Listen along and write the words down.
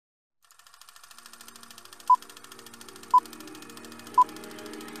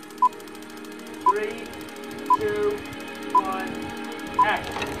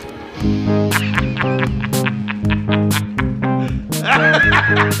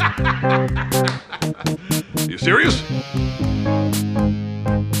You serious?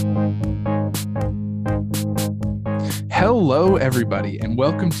 Hello, everybody, and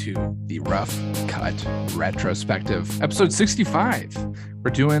welcome to the Rough Cut Retrospective, episode 65.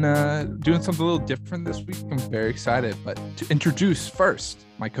 We're doing something a little different this week. I'm very excited, but to introduce first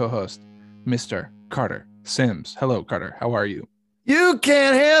my co-host, Mr. Carter Sims. Hello, Carter. How are you? You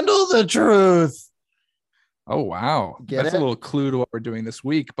can't handle the truth. Oh, wow. That's a little clue to what we're doing this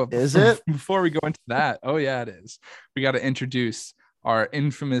week. But is it? Before we go into that, oh, yeah, it is. We got to introduce our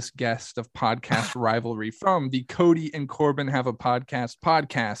infamous guest of podcast rivalry from the Cody and Corbin Have a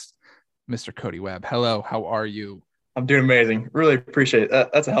Podcast, Mr. Cody Webb. Hello, how are you? I'm doing amazing. Really appreciate it.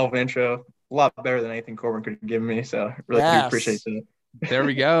 That's a hell of an intro. A lot better than anything Corbin could give me. So really do appreciate that. There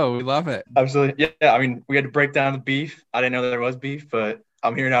we go. We love it. Absolutely. Yeah. I mean, we had to break down the beef. I didn't know there was beef, but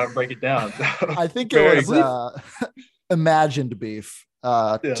I'm here now to break it down. So. I think it was imagined beef.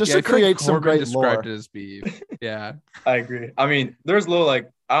 Just to create some great described lore. it as beef. Yeah. I agree. I mean, there's a little I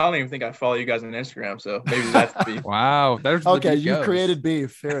don't even think I follow you guys on Instagram, so maybe that's the beef. Wow. Okay, you created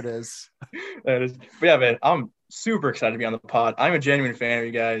beef. Here it is. That is. But yeah, man, I'm super excited to be on the pod. I'm a genuine fan of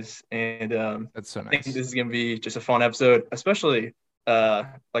you guys, and that's so nice. I think this is gonna be just a fun episode, especially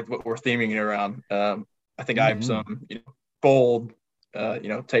like what we're theming it around. I think I have some bold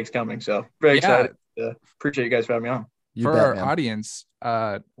takes coming, so very excited. Appreciate you guys for having me on. For our audience,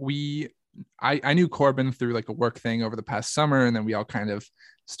 I knew Corbin through like a work thing over the past summer, and then we all kind of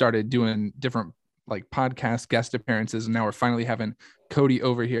started doing different like podcast guest appearances, and now we're finally having Cody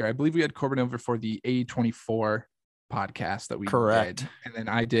over here. I believe we had Corbin over for the A24 podcast that we did, and then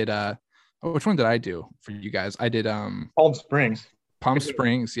I did which one did I do for you guys? I did Palm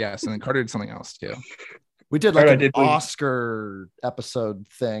Springs, yes, and then Carter did something else too. We did like an Oscar episode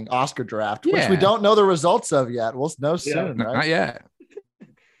thing, Oscar draft, which we don't know the results of yet. We'll know soon, right? Not yet.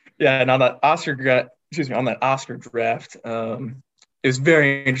 Yeah, and on that Oscar draft, it was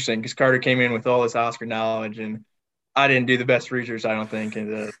very interesting because Carter came in with all this Oscar knowledge, and I didn't do the best research, I don't think,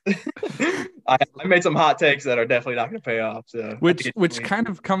 and I made some hot takes that are definitely not going to pay off. So which kind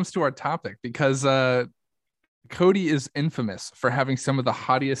of comes to our topic because Cody is infamous for having some of the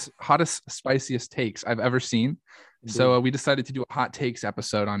hottest, spiciest takes I've ever seen. Indeed. So we decided to do a hot takes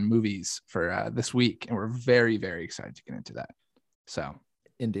episode on movies for this week, and we're very, very excited to get into that. So,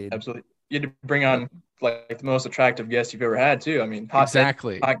 indeed, absolutely, you had to bring on like the most attractive guest you've ever had too. I mean, hot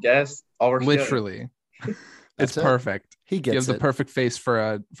guest, all works literally. It's perfect. He gets the perfect face for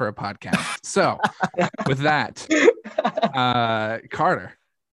a podcast. So, with that, Carter,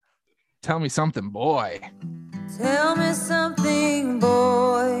 tell me something, boy. Tell me something,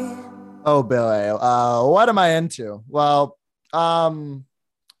 boy. Oh, Billy. What am I into? Well, I'm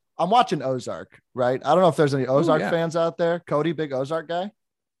watching Ozark, right? I don't know if there's any Ozark fans out there. Cody, big Ozark guy?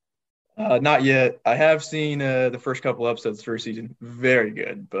 Not yet. I have seen the first couple episodes of the first season. Very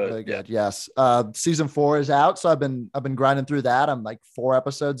good, but very good. Yes. Season 4 is out, so I've been grinding through that. I'm like 4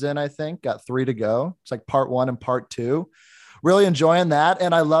 episodes in, I think. Got 3 to go. It's like part 1 and part 2. Really enjoying that,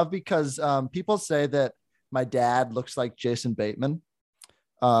 and I love because people say that my dad looks like Jason Bateman.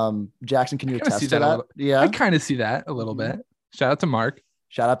 Jackson, can you attest to that? Yeah, I kind of see that a little bit. Shout out to Mark.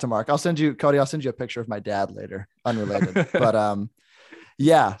 I'll send you a picture of my dad later, unrelated. But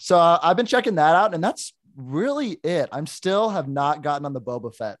yeah. So I've been checking that out, and that's really it. I'm still have not gotten on the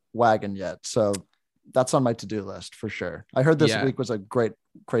Boba Fett wagon yet, so that's on my to-do list for sure. I heard this week was a great,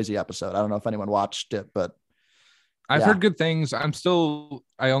 crazy episode. I don't know if anyone watched it, but I've heard good things. I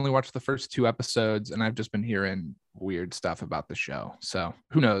only watched the first 2 episodes, and I've just been hearing weird stuff about the show. So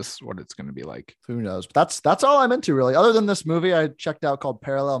who knows what it's going to be like? Who knows? But that's all I'm into, really. Other than this movie I checked out called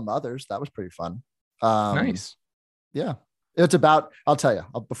Parallel Mothers. That was pretty fun. Nice. Yeah. It's about, I'll tell you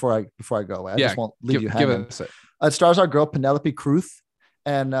before I go away. I just won't leave you hanging. It stars our girl Penelope Cruz.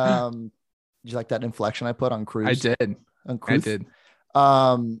 And did you like that inflection I put on Cruz? I did. I did.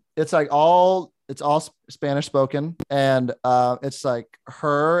 It's like it's all Spanish spoken, and it's like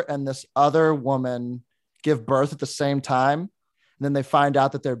her and this other woman give birth at the same time, and then they find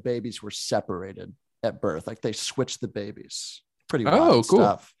out that their babies were separated at birth. Like they switched the babies. Pretty wild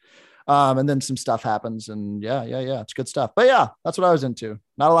stuff. And then some stuff happens, and yeah, it's good stuff. But yeah, that's what I was into.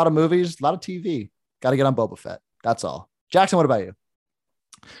 Not a lot of movies, a lot of TV. Got to get on Boba Fett. That's all. Jackson, what about you?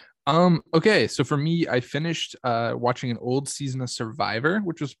 Okay, so for me, I finished watching an old season of Survivor,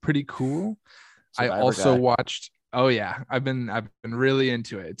 which was pretty cool. Survivor I also watched. Oh yeah, I've been really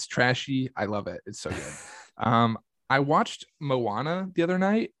into it. It's trashy. I love it. It's so good. I watched Moana the other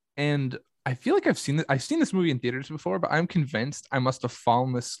night, and I feel like I've seen this movie in theaters before, but I'm convinced I must have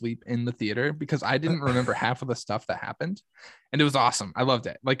fallen asleep in the theater because I didn't remember half of the stuff that happened, and it was awesome. I loved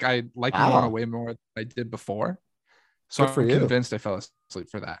it. Like I like Moana way more than I did before, so Good for I'm you. convinced I fell asleep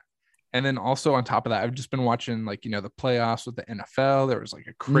for that. And then also on top of that, I've just been watching like the playoffs with the NFL. There was like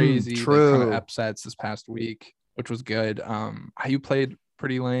a crazy like, kind of true. upsets this past week, which was good. IU played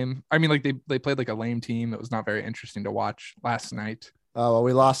pretty lame. I mean, like they played like a lame team. It was not very interesting to watch last night. Oh, well,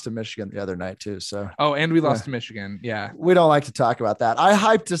 we lost to Michigan the other night too. So Oh, and we lost to Michigan. Yeah. we don't like to talk about that. I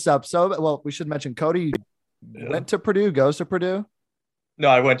hyped this up so well. We should mention Cody went to Purdue, goes to Purdue. No,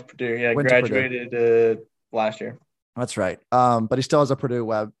 I went to Purdue. Yeah, Went to graduated last year. That's right. But he still has a Purdue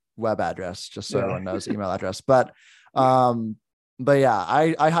web address, just so everyone knows, email address. But yeah,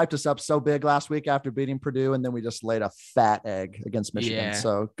 I hyped this up so big last week after beating Purdue, and then we just laid a fat egg against Michigan. Yeah.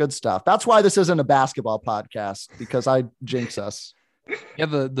 So good stuff. That's why this isn't a basketball podcast, because I jinx us. Yeah,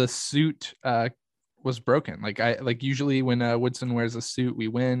 the suit was broken. Like usually when Woodson wears a suit, we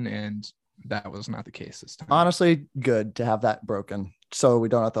win, and that was not the case this time. Honestly, good to have that broken, so we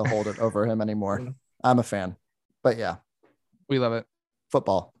don't have to hold it over him anymore. I'm a fan, but yeah, We love it.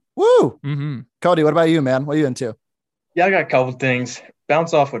 football. Woo! Mm-hmm. Cody, what about you, man? What are you into? Yeah, I got a couple things.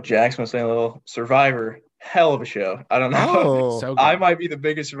 Bounce off what Jackson was saying a little. Survivor, hell of a show. I don't know. Oh, So good. I might be the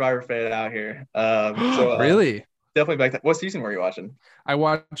biggest Survivor fan out here. Really? Definitely back that. What season were you watching? I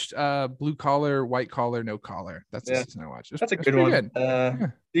watched blue collar, white collar, no collar. That's the Yeah. season I watched. That's a It's good pretty one. Yeah.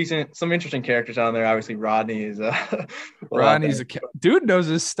 Decent. Some interesting characters on there. Obviously, Rodney is. Rodney's dude knows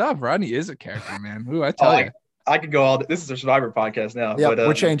his stuff. Rodney is a character, man. Ooh, I tell Oh, you. I could go all. This is a Survivor podcast now. yeah, but,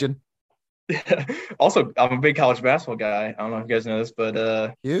 we're changing. Also, I'm a big college basketball guy. I don't know if you guys know this,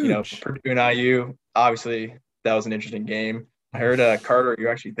 but Huge. Purdue and IU. Obviously, that was an interesting game. I heard Carter, you're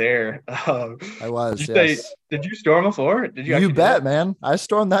actually there. I was. Did you Yes. did you storm the floor? Did you? You actually do bet, that? man. I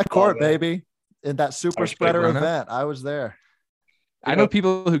stormed that court, man. baby. In that super was spreader big run-up. event. I was there. I know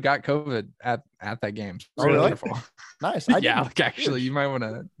people who got COVID at that game. Oh, really? Careful. Nice. Yeah, didn't. like actually, you might want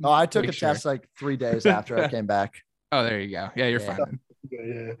to. Oh, I took a make sure. test like 3 days after I came back. Oh, there you go. Yeah, you're Yeah. fine.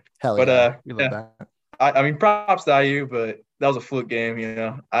 Yeah. Hell But yeah. We love that. I mean, props to IU, but that was a fluke game.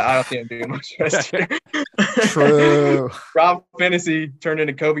 I don't think I'm doing much rest here. True. Rob Fantasy turned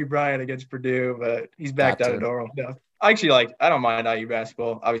into Kobe Bryant against Purdue, but he's back That down to too. normal. No. I don't mind IU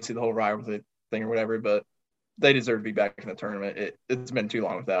basketball. Obviously, the whole rivalry thing or whatever, but they deserve to be back in the tournament. It's been too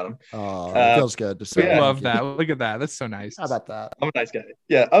long without them. Oh, it feels good to say. yeah. Love that. Look at that. That's so nice. How about that? I'm a nice guy.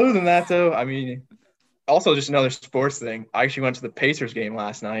 Yeah. Other than that, though, I mean, also just another sports thing. I actually went to the Pacers game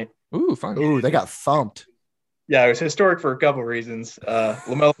last night. Ooh, fun. Ooh, they got thumped. Yeah, it was historic for a couple reasons.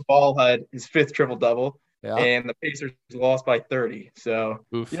 LaMelo Ball had his 5th triple-double, Yeah. and the Pacers lost by 30. So,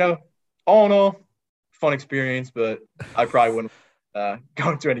 Oof. all in all, fun experience, but I probably wouldn't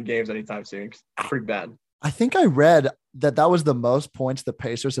go to any games anytime soon. 'Cause it's pretty bad. I think I read that was the most points the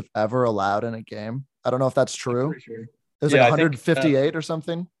Pacers have ever allowed in a game. I don't know if that's true. Pretty sure. It was Yeah, like I think, 158 or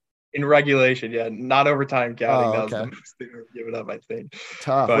something. In regulation, yeah, not overtime counting. Oh, That was okay. the most they were giving up, I think.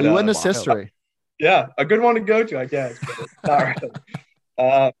 Tough. but, Well, you witnessed wild. history. Yeah, a good one to go to, I guess. But not really.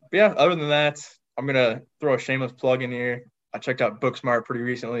 But yeah, other than that, I'm gonna throw a shameless plug in here. I checked out Booksmart pretty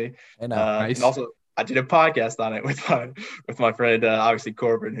recently. I know. Nice. And also, I did a podcast on it with my friend, obviously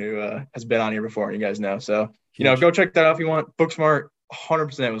Corbin, who has been on here before, and you guys know. So, Huge. go check that out if you want. Booksmart,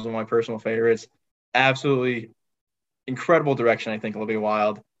 100% was one of my personal favorites. Absolutely incredible direction. I think it'll be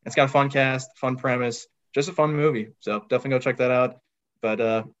wild. It's got a fun cast, fun premise, just a fun movie. So definitely go check that out. But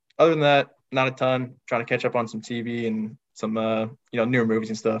other than that, not a ton. Trying to catch up on some TV and some newer movies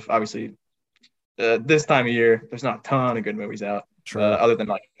and stuff. Obviously, this time of year, there's not a ton of good movies out. True. Other than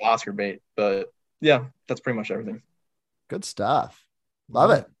like Oscar bait. But yeah, that's pretty much everything. Good stuff. Love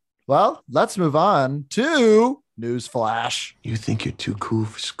it. Well, let's move on to News Flash. You think you're too cool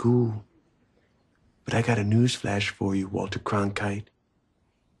for school. But I got a news flash for you, Walter Cronkite.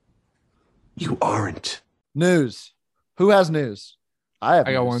 You aren't. News. Who has news? I have.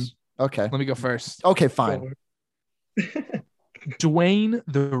 I got news. one. Okay. Let me go first. Okay, fine. Dwayne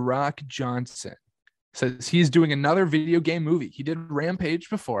The Rock Johnson says he's doing another video game movie. He did Rampage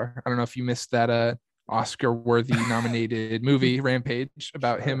before. I don't know if you missed that Oscar-worthy nominated movie, Rampage,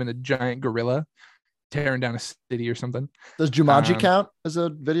 about him and a giant gorilla tearing down a city or something. Does Jumanji Um, count as a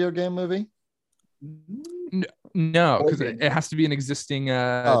video game movie? No, because it has to be an existing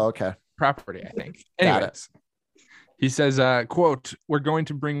Oh, okay. property, I think. Got it. Anyways, he says, quote, "We're going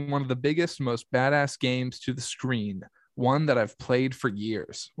to bring one of the biggest, most badass games to the screen, one that I've played for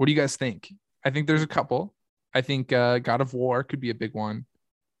years." What do you guys think? I think there's a couple. I think God of War could be a big one,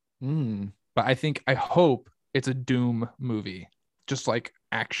 Hmm. but I hope it's a Doom movie, just like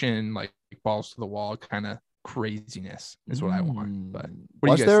action, like balls to the wall kind of craziness is what I want. But Mm.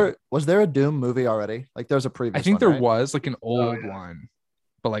 what do you guys think? Was there a Doom movie already? Like there's a previous I think one, there right? was like an old yeah. one,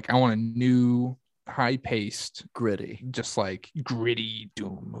 but like I want a new, high-paced, Gritty. just like gritty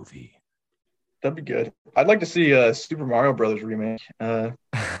Doom movie. That'd be good. I'd like to see a Super Mario Brothers remake.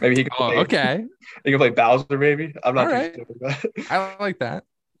 Maybe he could Oh, play, okay. he could play Bowser, maybe. I'm not All too right. sure. But I like that.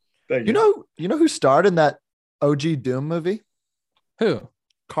 thank You know who starred in that OG Doom movie? Who?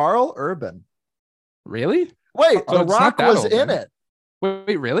 Carl Urban. Really? Wait, Oh, The it's not Rock that was old, in man. it.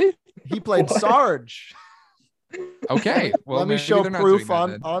 Wait, really? He played What? Sarge. Okay. Well, Let me maybe show they're not proof doing that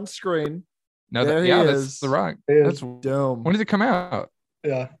then. on screen. No, there he that's is. The Rock. Yeah. That's Doom. when did it come out?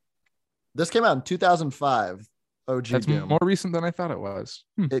 Yeah. This came out in 2005. OG That's Doom. more recent than I thought it was.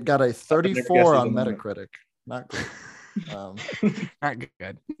 It got a never 34 guessed on even that. Metacritic. Not good. Not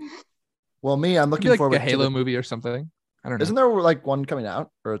good. Well, me, I'm Maybe looking like forward a Halo to movie or something. I don't know. Isn't there like one coming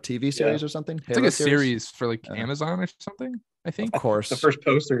out or a TV series or something? It's like a series for like Yeah. Amazon or something, I think. Of course. The first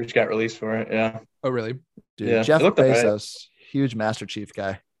poster just got released for it. Yeah. Oh, really? Dude, Yeah, Jeff it looked alright. Bezos, huge Master Chief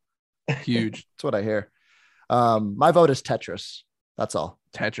guy. Huge. That's what I hear. My vote is Tetris. That's all.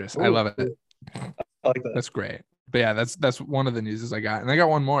 Tetris. I Ooh. love it. I like that. That's great. But yeah, that's one of the newses I got, and I got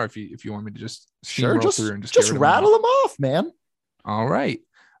one more if you want me to just Sure, steamroll just through and just get rid of them rattle all. them off, man. All right.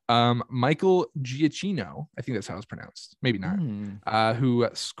 Michael Giacchino, I think that's how it's pronounced. Maybe not. Who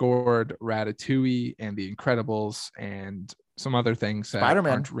scored Ratatouille and The Incredibles and some other things that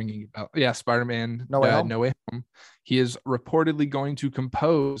Spider-Man. aren't ringing a bell. Yeah, Spider-Man. No Way Home. No Way Home. He is reportedly going to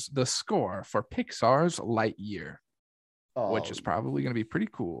compose the score for Pixar's Lightyear, which is probably going to be pretty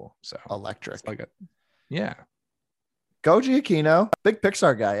cool. So electric. it's like yeah. Go Giacchino, big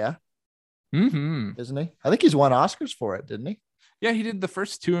Pixar guy, yeah, Mm-hmm. isn't he? I think he's won Oscars for it, didn't he? Yeah, he did the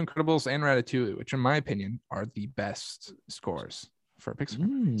first two Incredibles and Ratatouille, which in my opinion are the best scores for a Pixar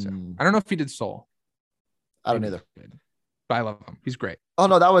movie. So I don't know if he did Soul. I don't Maybe either. he did. But I love him. He's great. Oh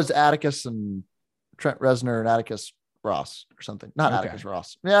no, that was Atticus and Trent Reznor and Atticus Ross or something. Not Okay. Atticus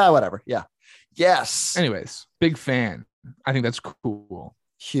Ross. Yeah, whatever. Yeah. Yes. Anyways, big fan. I think that's cool.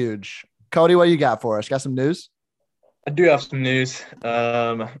 Huge. Cody, what you got for us? Got some news? I do have some news.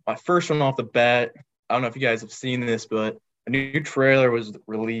 My first one off the bat, I don't know if you guys have seen this, but a new trailer was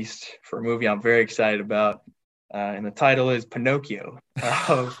released for a movie I'm very excited about. And the title is Pinocchio.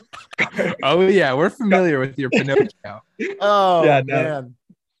 Oh yeah, we're familiar with your Pinocchio. Oh Yeah, no. man.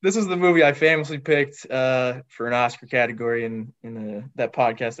 This is the movie I famously picked for an Oscar category in that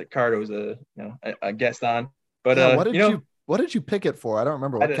podcast that Carter was a guest on. But Yeah, what did you pick it for? I don't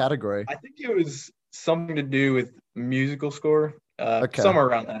remember what category. I think it was something to do with musical score, Okay. somewhere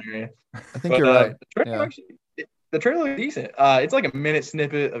around that area. I think you're right. The trailer, the trailer is decent. It's like a minute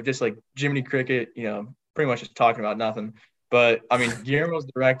snippet of just like Jiminy Cricket, pretty much just talking about nothing. But I mean, Guillermo's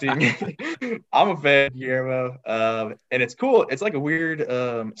directing. I'm a fan of Guillermo, and it's cool. It's like a weird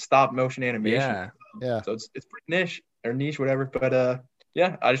stop motion animation. Yeah. Yeah. So it's pretty niche, whatever. But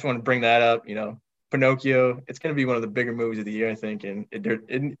yeah, I just want to bring that up. Pinocchio. It's going to be one of the bigger movies of the year, I think, and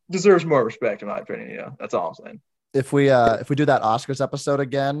it deserves more respect in my opinion. That's all I'm saying. If we do that Oscars episode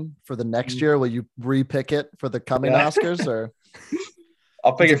again for the next year, will you re-pick it for the coming Yeah. Oscars or?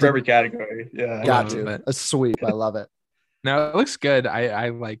 I'll pick it for every category. Yeah. Got love to. it. That's sweet. I love it. No, it looks good. I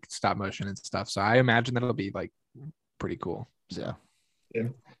like stop motion and stuff, so I imagine that'll be like pretty cool. Yeah.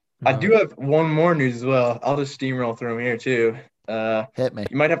 I do have one more news as well. I'll just steamroll through them here too. Hit me.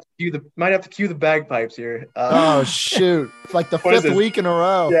 You might have to cue the bagpipes here. Oh shoot. It's like the What is fifth this? week in a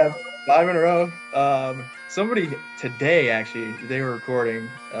row. Yeah, 5 in a row. Somebody today actually, they were recording.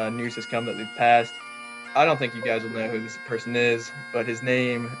 News has come that they've passed. I don't think you guys will know who this person is, but his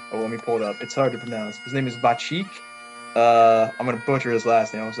name. Oh, let me pull it up. It's hard to pronounce. His name is Bachik. I'm gonna butcher his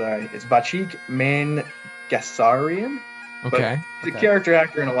last name. I'm sorry. It's Bachik Mangasarian. Okay. He's a Okay. character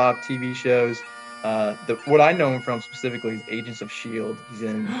actor in a lot of TV shows. What I know him from specifically is Agents of S.H.I.E.L.D. He's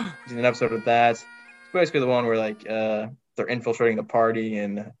in an episode of that. It's basically the one where like they're infiltrating the party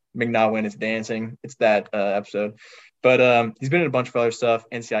and Ming-Na Wen is dancing. It's that episode. But he's been in a bunch of other stuff,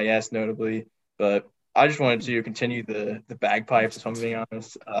 NCIS notably. But I just wanted to continue the bagpipes, if I'm being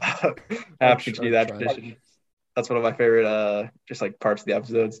honest. Happy to continue that tradition. That's one of my favorite just like parts of the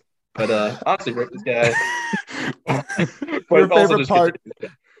episodes. But honestly, rip this guy. Your But also favorite just part?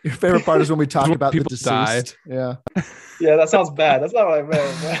 continue- Your favorite part is when we talk When about the people die. deceased. Yeah. Yeah, that sounds bad. That's not what I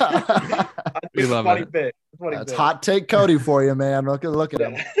meant. We love funny it. bit. Funny That's bit. hot take Cody for you, man. Look at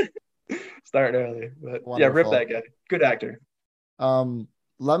him. Yeah. Starting early, but yeah, rip Wonderful. that guy. Good actor.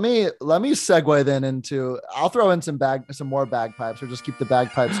 Let me segue then into. I'll throw in some more bagpipes, or just keep the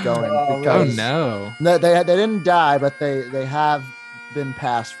bagpipes going. Oh, Oh because no. they didn't die, but they have been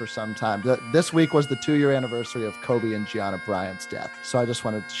passed for some time. This week was the 2-year anniversary of Kobe and Gianna Bryant's death. So I just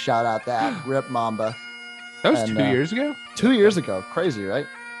wanted to shout out that Rip Mamba. That was And, 2 years ago. 2 years ago. Crazy, right?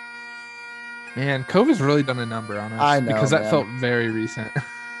 Man, COVID's really done a number on us. I know, because that man. felt very recent.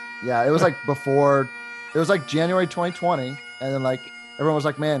 Yeah, it was like before, it was like January 2020. And then like everyone was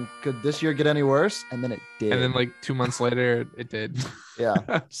like, man, could this year get any worse? And then it did. And then like 2 months later, it did. Yeah.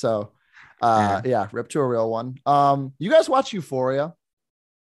 So yeah, rip to a real one. You guys watch Euphoria?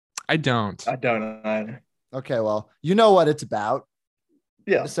 I don't. I don't either. Okay, well, you know what it's about.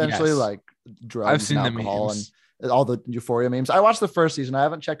 Yeah. Essentially Yes. like drugs I've seen and the alcohol memes. and all the Euphoria memes. I watched the first season. I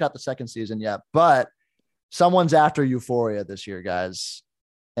haven't checked out the second season yet, but someone's after Euphoria this year, guys.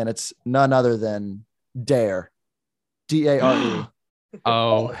 And it's none other than Dare. Dare.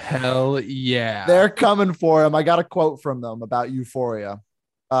 Oh, hell yeah. They're coming for him. I got a quote from them about Euphoria.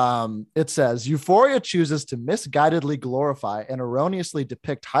 It says, Euphoria chooses to misguidedly glorify and erroneously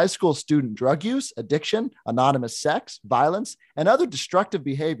depict high school student drug use, addiction, anonymous sex, violence, and other destructive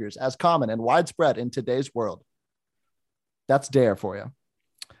behaviors as common and widespread in today's world. That's Dare for you.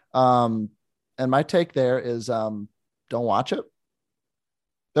 And my take there is don't watch it.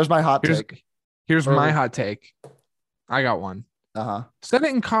 There's my hot take. Here's my Early. hot take. I got one. Uh-huh. Set it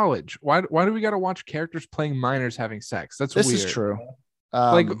in college. Why do we got to watch characters playing minors having sex? That's This weird. is true.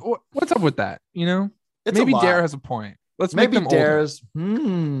 Like, what's up with that? You know, it's maybe a lot. Dare has a point. Let's make Maybe them older. Dare's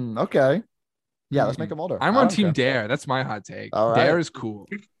okay. Yeah, let's make them older. I'm I on don't Team care. Dare. That's my hot take. All right. Dare is cool.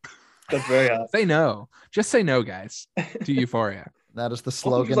 That's very hot. Say no. Just say no, guys, to Euphoria. That is the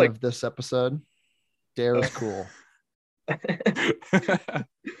slogan like- of this episode. Dare is cool.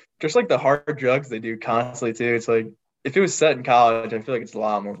 Just like the hard drugs they do constantly too. It's like if it was set in college, I feel like it's a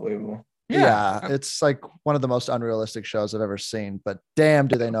lot more believable. Yeah, it's like one of the most unrealistic shows I've ever seen, but damn,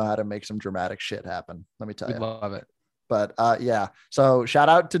 do they know how to make some dramatic shit happen. Let me tell we you. love it. But yeah, so shout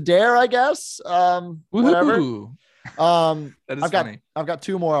out to Dare, I guess. Whatever. Woohoo. That is I've funny. got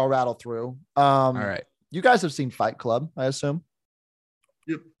two more I'll rattle through. All right. You guys have seen Fight Club, I assume.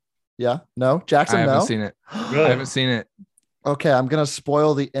 Yep. Yeah. No, Jackson. I haven't no. seen it. Really? I haven't seen it. Okay, I'm gonna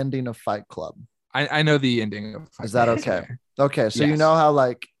spoil the ending of Fight Club. I know the ending of Is that okay? Okay, so you Yes. know how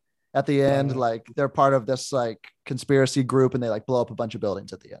like at the end, like they're part of this like conspiracy group and they like blow up a bunch of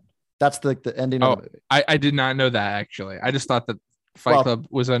buildings at the end. That's the ending of the movie. I did not know that actually. I just thought that Fight Well- Club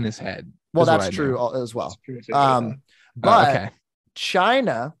was on his head. Well, is what that's I knew. true as well. It's pretty But Oh, okay.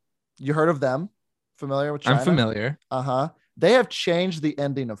 China, you heard of them? Familiar with China? I'm familiar. Uh-huh. They have changed the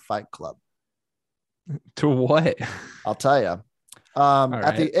ending of Fight Club. To what? I'll tell you. At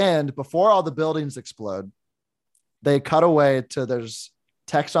right. the end, before all the buildings explode, they cut away to there's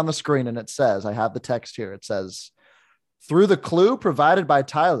text on the screen and it says, I have the text here. It says, through the clue provided by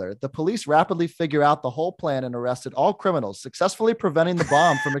Tyler, the police rapidly figure out the whole plan and arrested all criminals, successfully preventing the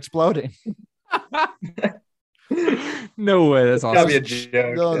bomb from exploding. No way. That's Gotta be a awesome.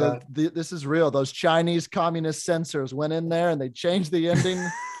 joke. No, yeah. this is real. Those Chinese communist censors went in there and they changed the ending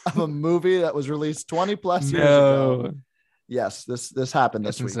of a movie that was released 20 plus years ago. No. Yes, this happened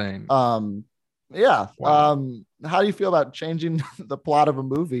That's this week. insane. Yeah. Wow. How do you feel about changing the plot of a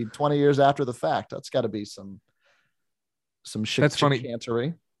movie 20 years after the fact? That's got to be some That's funny.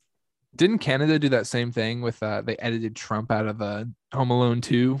 chicanery. Didn't Canada do that same thing with they edited Trump out of Home Alone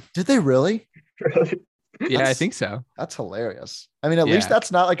 2? Did they really? Really? Yeah, I That's- think so. That's hilarious. I mean, at least Yeah.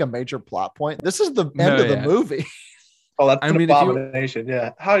 that's not like a major plot point. This is the end No, of the yeah. movie. Oh, that's I an mean, if you- abomination.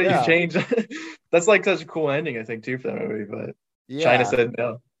 Yeah. How do Yeah. you change? That's like such a cool ending, I think, too, for that movie. But Yeah. China said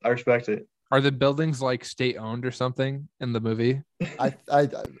no. I respect it. Are the buildings like state owned or something in the movie? I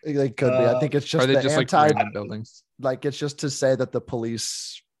they could be. I think it's just Are they the just like anti random buildings? like it's just to say that the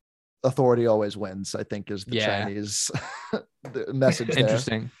police authority always wins, I think is the Yeah. Chinese the message there.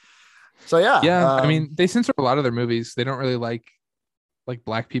 Interesting. So yeah. Yeah, I mean, they censor a lot of their movies. They don't really like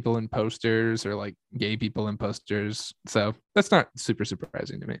black people in posters or like gay people in posters. So that's not super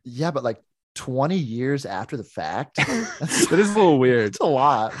surprising to me. yeah, but like 20 years after the fact. That is a little weird. It's a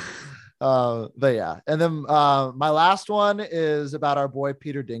lot. But yeah. And then my last one is about our boy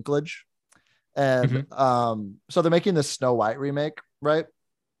Peter Dinklage. And so they're making this Snow White remake, right?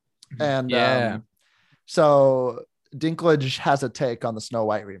 And Yeah. so Dinklage has a take on the Snow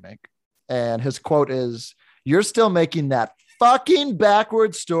White remake. And his quote is, "You're still making that fucking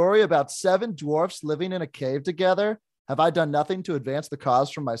backward story about 7 dwarfs living in a cave together. Have I done nothing to advance the cause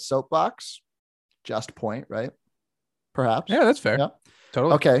from my soapbox?" Just point, right? Perhaps. Yeah, that's fair. Yeah.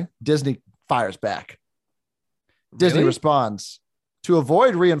 Totally. Okay. Disney fires back. Disney Really? responds, "To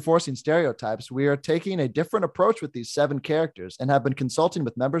avoid reinforcing stereotypes, we are taking a different approach with these 7 characters and have been consulting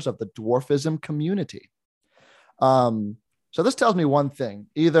with members of the dwarfism community." So this tells me one thing.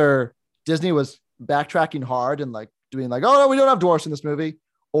 Either Disney was backtracking hard and like doing like, oh no, we don't have dwarfs in this movie,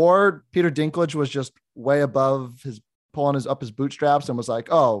 or Peter Dinklage was just way above pulling up his bootstraps and was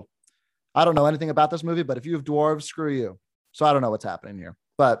like, oh, I don't know anything about this movie, but if you have dwarves, screw you. So I don't know what's happening here.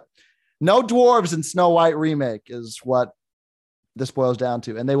 But no dwarves in Snow White remake is what this boils down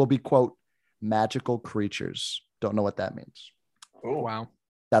to. And they will be, quote, magical creatures. Don't know what that means. Oh, Wow.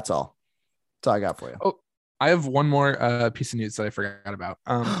 That's all. That's all I got for you. Oh, I have one more piece of news that I forgot about.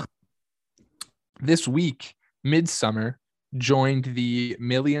 This week, Midsummer joined the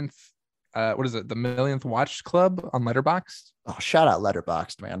millionth, the millionth watch club on Letterboxd. Oh, shout out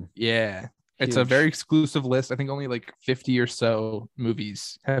Letterboxd, man. Yeah. It's a Huge. very exclusive list. I think only like 50 or so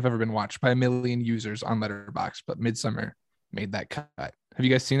movies have ever been watched by a million users on Letterboxd, but Midsummer made that cut. Have you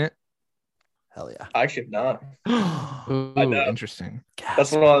guys seen it? Hell yeah. I actually have not. Ooh, I know. interesting. That's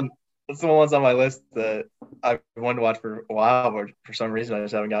the one ones on my list that I've wanted to watch for a while, but for some reason I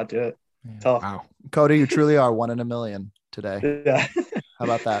just haven't got to it. Tough. Wow. Cody, you truly are 1 in a million today. Yeah. How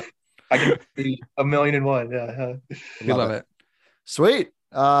about that? I can be 1,000,001. Yeah. We love it. Sweet.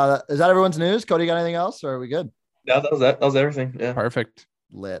 Is that everyone's news? Cody, got anything else or are we good? No, that was everything. Yeah. Perfect.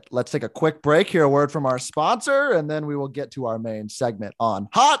 Lit. Let's take a quick break, hear a word from our sponsor, and then we will get to our main segment on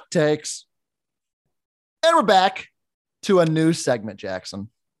hot takes. And we're back to a new segment, Jackson.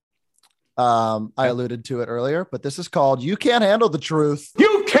 I alluded to it earlier, but this is called You Can't Handle the Truth.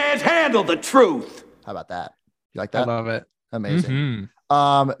 You can't handle the truth. How about that? You like I that? love it. Amazing.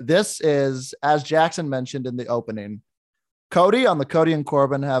 Mhm. This is, as Jackson mentioned in the opening, Cody on the Cody and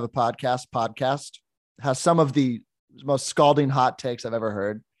Corbin Have a podcast has some of the most scalding hot takes I've ever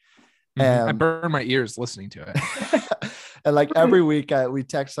heard. Mhm. I And, burn my ears listening to it. and like every week we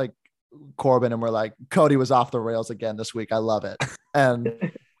text like Corbin and we're like, Cody was off the rails again this week. I love it.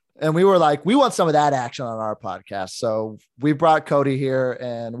 And we were like, we want some of that action on our podcast. So we brought Cody here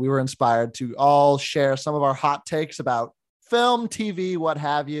and we were inspired to all share some of our hot takes about film, TV, what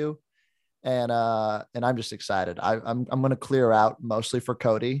have you. And I'm just excited. I'm going to clear out mostly for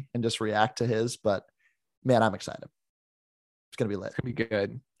Cody and just react to his, but man, I'm excited. It's going to be lit. It's gonna be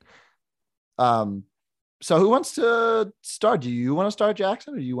good. So who wants to start? Do you want to start,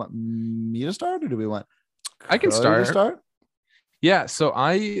 Jackson, or do you want me to start, or do we want I can Cody to start. Yeah. So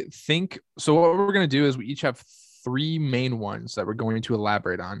I think so. What we're gonna do is we each have 3 main ones that we're going to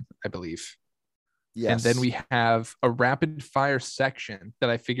elaborate on, I believe. Yes. And then we have a rapid fire section that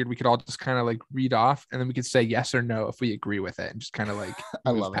I figured we could all just kind of like read off, and then we could say yes or no if we agree with it, and just kind of like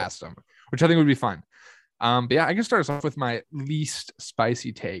I move love it. past them, which I think would be fun. But yeah, I can start us off with my least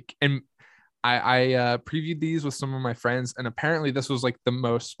spicy take, and I previewed these with some of my friends, and apparently this was like the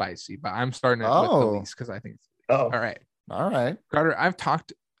most spicy, but I'm starting it with the Oh. least because I think. Oh, All right, All right. Carter, I've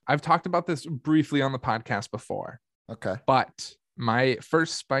talked about this briefly on the podcast before. Okay. But my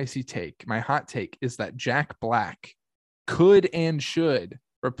first spicy take, my hot take, is that Jack Black could and should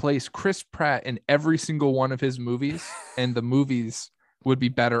replace Chris Pratt in every single one of his movies, and the movies would be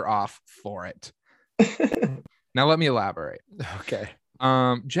better off for it. Now let me elaborate. Okay.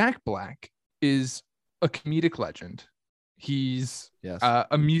 Jack Black is a comedic legend. He's Yes.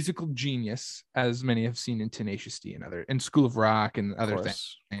 a musical genius, as many have seen in Tenacious D and School of Rock and other Of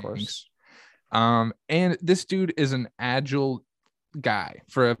things. course. And this dude is an agile guy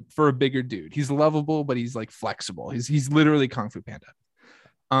for a bigger dude. He's lovable, but he's like flexible. He's literally Kung Fu Panda.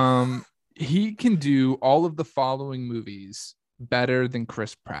 He can do all of the following movies better than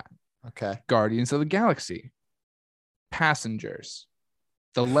Chris Pratt: Okay. Guardians of the Galaxy, Passengers,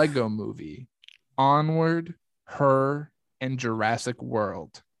 the Lego Movie, Onward, Her, and Jurassic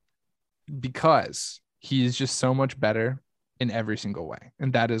World, because he is just so much better in every single way.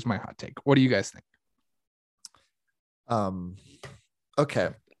 And that is my hot take. What do you guys think? Okay.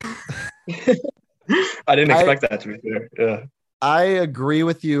 I didn't expect that, to be fair. Yeah. I agree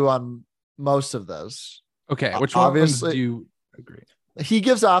with you on most of those. Okay, which ones Obviously- do you agree? He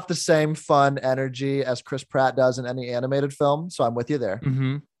gives off the same fun energy as Chris Pratt does in any animated film. So I'm with you there.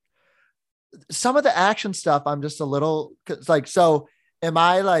 Mm-hmm. Some of the action stuff, I'm just a little like, so am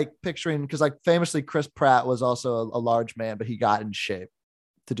I like picturing, because like famously Chris Pratt was also a large man, but he got in shape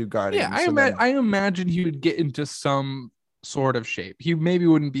to do Guardians. Yeah, I imagine he would get into some sort of shape. He maybe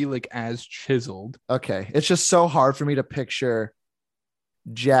wouldn't be like as chiseled. Okay. It's just so hard for me to picture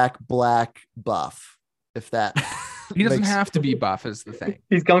Jack Black buff, if that He doesn't makes- have to be buff, is the thing.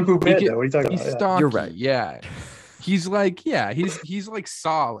 He's Kung Fu Panda. can- What are you talking He's about? Yeah. stocky. You're right. Yeah. He's like, he's like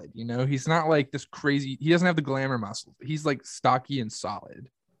solid, you know. He's not like this crazy. He doesn't have the glamour muscles. He's like stocky and solid.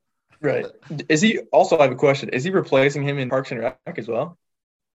 Right. Is he also? I have a question. Is he replacing him in Parks and Rec as well?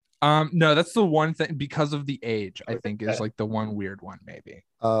 No, that's the one thing because of the age. I think is Okay. like the one weird one, maybe.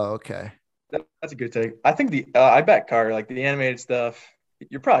 Oh, okay. That's a good take. I think I bet Carter, like the animated stuff,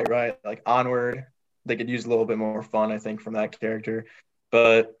 you're probably right. Like Onward, they could use a little bit more fun, I think, from that character.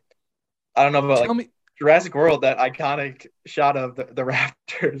 But I don't know about Tell like me, Jurassic World, that iconic shot of the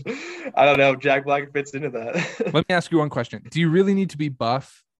raptors. I don't know if Jack Black fits into that. let me ask you one question. Do you really need to be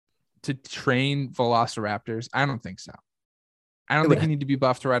buff to train velociraptors? I don't think so. I don't It think would- you need to be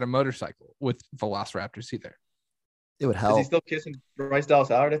buff to ride a motorcycle with velociraptors either. It would Is help. he still kissing Bryce Dallas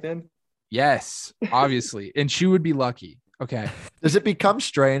Howard at the end? Yes, obviously. And she would be lucky. Okay. Does it become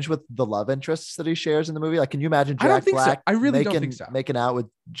strange with the love interests that he shares in the movie? Like, can you imagine I don't Jack think so. Black I really don't making, think so. making out with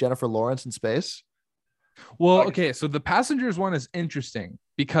Jennifer Lawrence in space? Well, Okay. okay. So the passengers one is interesting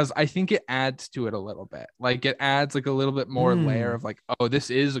because I think it adds to it a little bit. Like it adds like a little bit more layer of like, oh, this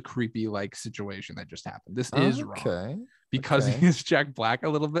is a creepy like situation that just happened. This is wrong. Okay. Because okay. he is Jack Black a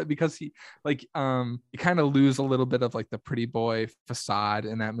little bit because he like you kind of lose a little bit of like the pretty boy facade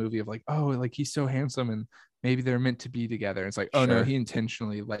in that movie of like, oh, like he's so handsome and maybe they're meant to be together. It's like, oh no, Sure. he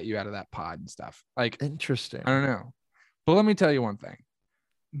intentionally let you out of that pod and stuff. Like Interesting. I don't know. But let me tell you one thing.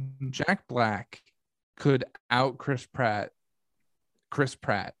 Jack Black could out Chris Pratt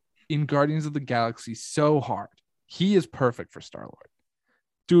in Guardians of the Galaxy so hard. He is perfect for Star-Lord.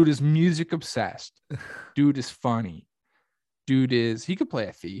 Dude is music obsessed. Dude is funny. He could play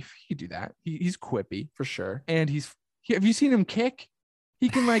a thief. He could do that. He's quippy. For sure. And have you seen him kick? He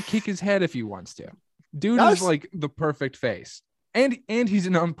can like kick his head if he wants to. Dude That's- is like the perfect face. And he's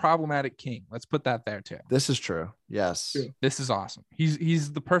an unproblematic king. Let's put that there too. This is true. Yes. True. This is awesome.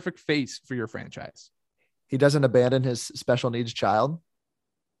 He's the perfect face for your franchise. He doesn't abandon his special needs child.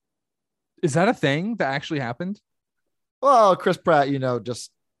 Is that a thing that actually happened? Well, Chris Pratt,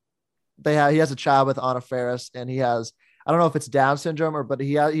 just he has a child with Anna Faris, and he has, I don't know if it's Down syndrome but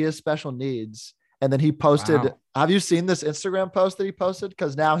he has special needs. And then he posted, Wow. have you seen this Instagram post that he posted?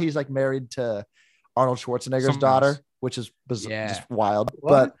 Because now he's like married to Arnold Schwarzenegger's Someone daughter, else. which is Yeah. just wild.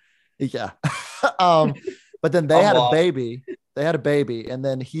 What? But yeah. But then they I'm had a lost. baby. They had a baby, and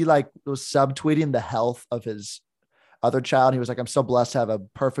then he like was subtweeting the health of his other child. He was like, "I'm so blessed to have a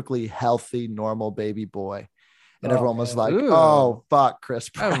perfectly healthy, normal baby boy." And Oh, everyone was man. like, Ooh. "Oh fuck, Chris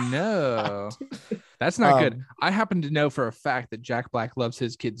Pratt." Oh no. That's not good. Um, I happen to know for a fact that Jack Black loves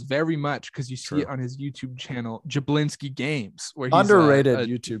his kids very much because you see True. it on his YouTube channel, Jablinski Games, where he's Underrated a-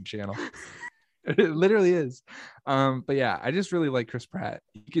 YouTube channel. It literally is. But yeah, I just really like Chris Pratt.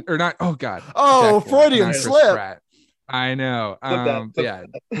 Or not. Oh God. Oh, Jack Black, Freudian not Chris slip. Pratt. I know. Flip that, But flip yeah.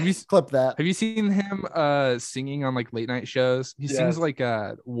 that. Clip that. Have you seen him singing on like late night shows? He sings Yes. like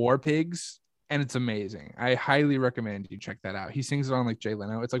War Pigs, and it's amazing. I highly recommend you check that out. He sings it on like Jay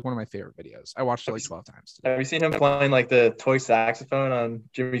Leno. It's like one of my favorite videos. I watched it like 12 times today. Have you seen him playing like the toy saxophone on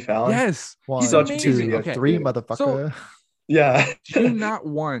Jimmy Fallon? Yes. One, He's Such a two, amazing. video. Okay. three, So- motherfucker. Yeah. Do you not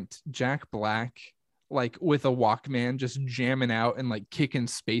want Jack Black like with a Walkman just jamming out and like kicking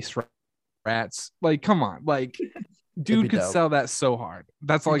space rats? Like, come on. Like, dude be could dope. sell that so hard.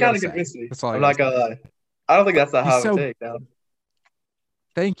 That's all I You gotta kind of say. convinced me. That's all I I'm gotta not gonna lie. I don't think that's the He's how it so- would take down.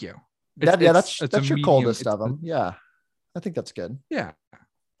 Thank you. That's a your medium- coldest it's- of them. Yeah, I think that's good. Yeah.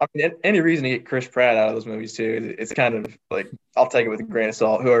 I mean, any reason to get Chris Pratt out of those movies too, it's kind of like I'll take it with a grain of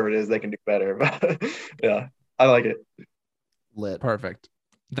salt. Whoever it is, they can do better. But yeah, I like it. Lit. Perfect.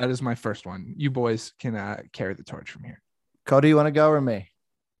 That is my first one. You boys can carry the torch from here. Cody, you want to go or me?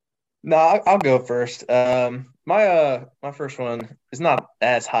 No, I'll go first. My first one is not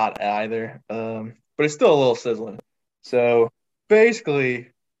as hot either, but it's still a little sizzling. So basically,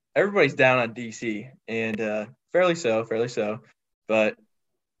 everybody's down on DC, and fairly so. But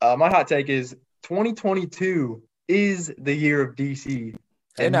my hot take is 2022 is the year of DC,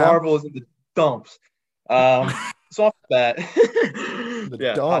 Hey, and now. Marvel is in the dumps. So off that,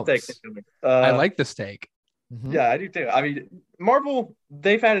 yeah, hot take. dumps. I like this take. Mhm. Yeah, I do too. I mean, Marvel,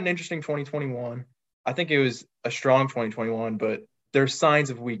 they've had an interesting 2021. I think it was a strong 2021, but there's signs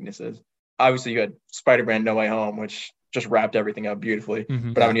of weaknesses. Obviously, you had Spider-Man No Way Home, which just wrapped everything up beautifully.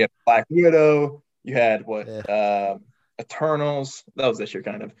 Mhm. But I mean, you had Black Widow, you had Yeah. Eternals. That was this year,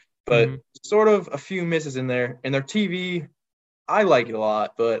 kind of. But Mhm. sort of a few misses in there. And their TV, I like it a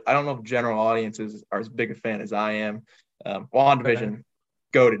lot, but I don't know if general audiences are as big a fan as I am. WandaVision,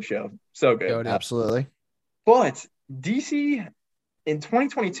 goated show. So good. Goated. Absolutely. But DC in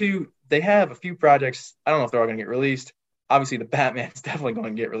 2022, they have a few projects. I don't know if they're all going to get released. Obviously, the Batman is definitely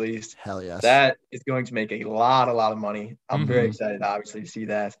going to get released. Hell yes. That is going to make a lot of money. I'm very Mhm. excited, obviously, to see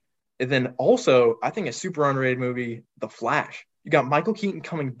that. And then also, I think a super underrated movie, The Flash. You got Michael Keaton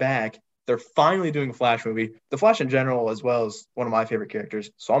coming back. they're finally doing a Flash movie. The Flash in general, as well, is one of my favorite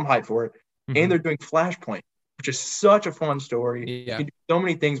characters, so I'm hyped for it. Mhm. And they're doing Flashpoint, which is such a fun story. You Yeah. can do so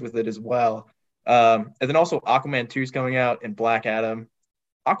many things with it as well. And then also Aquaman 2 is coming out and Black Adam.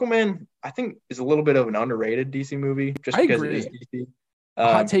 Aquaman, I think, is a little bit of an underrated DC movie just I because agree. it is DC.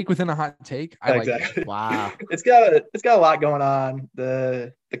 A hot take within a hot take. I like exactly. it. Wow. It's got a lot going on.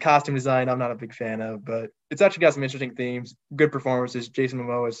 The costume design I'm not a big fan of, but it's actually got some interesting themes, good performances. Jason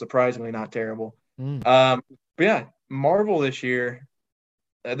Momoa is surprisingly not terrible. But yeah, Marvel this year,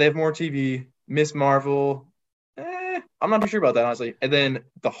 they have more TV. Miss Marvel, I'm not too sure about that, honestly. And then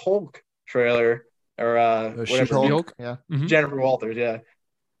the Hulk trailer, or whatever. She-Hulk. Yeah. Mhm. Jennifer Walters, yeah.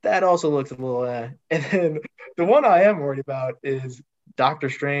 That also looks a little And then the one I am worried about is Doctor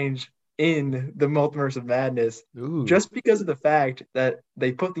Strange in the Multiverse of Madness, Ooh. just because of the fact that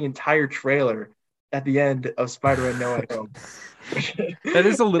they put the entire trailer at the end of Spider-Man No Way Home. That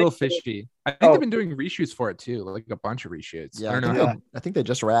is a little fishy. I think they've been doing reshoots for it too, like a bunch of reshoots. Yeah, I don't think know. I think they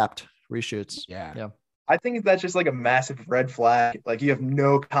just wrapped reshoots. Yeah. I think that's just like a massive red flag. Like, you have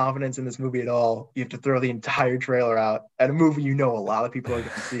no confidence in this movie at all. You have to throw the entire trailer out at a movie you know a lot of people are going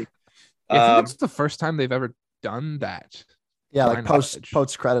to see. I think it's the first time they've ever done that. Yeah, My like knowledge.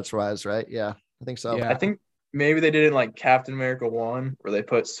 post credits wise, right? Yeah, I think so. Yeah. I think maybe they did it in like Captain America 1, where they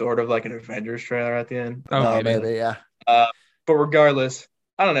put sort of like an Avengers trailer at the end. Oh, Oh, maybe. maybe. Yeah. But regardless,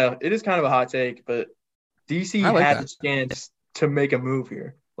 I don't know. It is kind of a hot take, but DC I like had that. the chance to make a move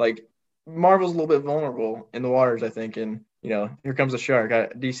here. Like, Marvel's a little bit vulnerable in the waters, I think. And, here comes the shark.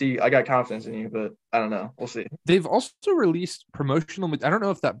 DC, I got confidence in you, but I don't know. We'll see. They've also released promotional. I don't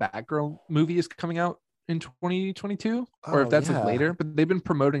know if that Batgirl movie is coming out in 2022 or Oh, if that's yeah. like later, but they've been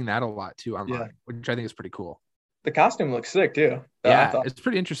promoting that a lot too online, Yeah. which I think is pretty cool. The costume looks sick, too. I Yeah, thought- it's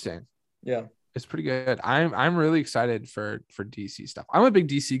pretty interesting. yeah. It's pretty good. I'm really excited for DC stuff. I'm a big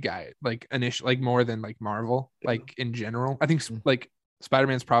DC guy, like more than like Marvel, like in general. I think like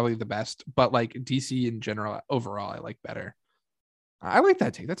Spider-Man's probably the best, but like DC in general overall I like better. I like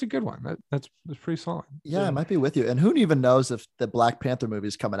that take. That's a good one. That's pretty solid. Yeah, I might be with you. And who even knows if the Black Panther movie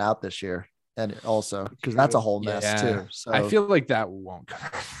is coming out this year? And also, because that's a whole mess Yeah. too. So I feel like that won't come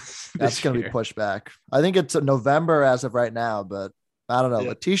out that's this going to be year. pushed back. I think it's November as of right now, but I don't know. Yeah.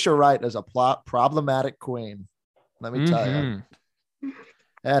 Letitia Wright is a problematic queen. Let me tell you. Mhm.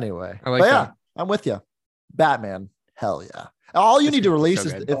 Anyway, I like but yeah, that. I'm with you. Batman, hell yeah. All you It's need to so release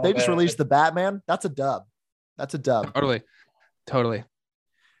is good. if they just man. release the Batman, that's a dub. That's a dub. Totally.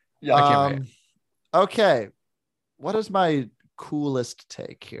 Yeah. I can't wait. Okay. What is my coolest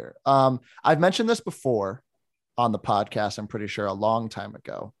take here? I've mentioned this before on the podcast, I'm pretty sure a long time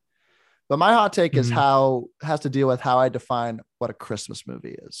ago. But my hot take is Mhm. has to deal with how I define what a Christmas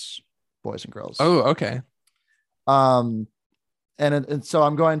movie is, boys and girls. Oh, okay. And so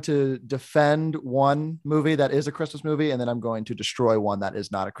I'm going to defend one movie that is a Christmas movie, and then I'm going to destroy one that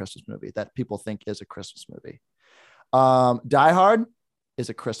is not a Christmas movie that people think is a Christmas movie. Die Hard is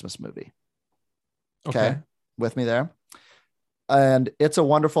a Christmas movie. Okay. With me there. And It's a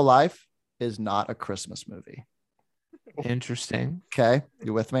Wonderful Life is not a Christmas movie. Interesting. Okay.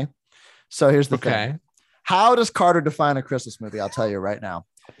 You with me? So here's the thing. Okay. How does Carter define a Christmas movie? I'll tell you right now.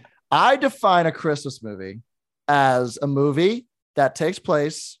 I define a Christmas movie as a movie that takes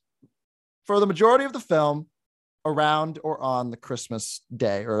place for the majority of the film around or on the Christmas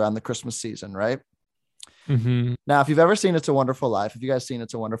day or on the Christmas season, right? Mm-hmm. Now, if you've ever seen It's a Wonderful Life, have you guys seen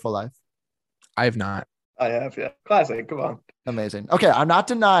It's a Wonderful Life? I have not. I have, yeah. Classic. Come on. Amazing. Okay, I'm not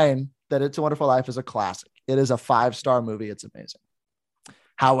denying that It's a Wonderful Life is a classic. It is a 5-star movie. It's amazing.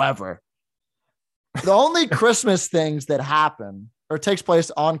 However, the only Christmas things that happen or takes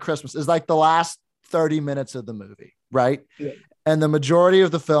place on Christmas is like the last 30 minutes of the movie, right? Yeah. And the majority of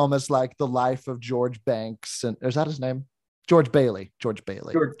the film is like the life of George Banks. And is that his name? George Bailey. Yeah,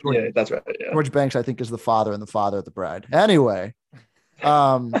 that's right. Yeah. George Banks, I think, is the father and the father of the bride. Anyway,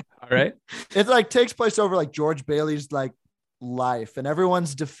 All right. it like takes place over like George Bailey's like life, and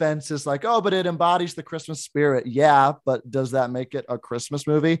everyone's defense is like, oh, but it embodies the Christmas spirit. Yeah, but does that make it a Christmas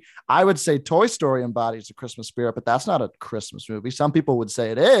movie? I would say Toy Story embodies the Christmas spirit, but that's not a Christmas movie. Some people would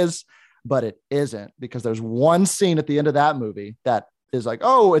say it is, but it isn't, because there's one scene at the end of that movie that is like,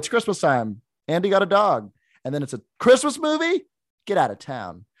 oh, it's Christmas time. Andy got a dog. And then it's a Christmas movie. Get out of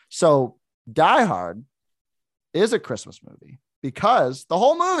town. So Die Hard is a Christmas movie because the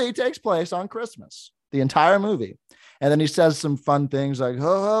whole movie takes place on Christmas, the entire movie. And then he says some fun things like, ho,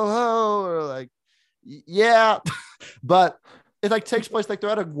 ho, ho, or like, yeah, but it like takes place like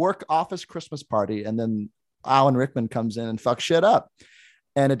they're at a work office Christmas party. And then Alan Rickman comes in and fucks shit up.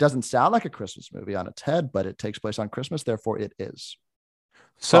 And it doesn't sound like a Christmas movie on its head, but it takes place on Christmas. Therefore it is.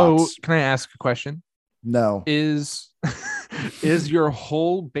 So Thoughts? can I ask a question? No. Is is your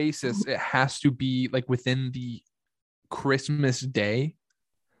whole basis it has to be like within the Christmas day?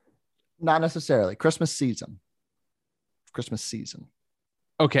 Not necessarily. Christmas season. Christmas season.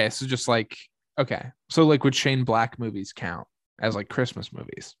 Okay, so just like okay. So like would Shane Black movies count as like Christmas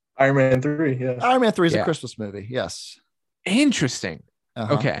movies? Iron Man 3, yeah. Iron Man 3 is Yeah. a Christmas movie. Yes. Interesting.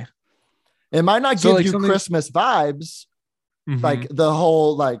 Uh-huh. Okay. It might not So, give like, you something- Christmas vibes. Mhm. Like the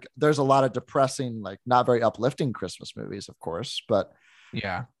whole, like, there's a lot of depressing, like not very uplifting Christmas movies, of course. But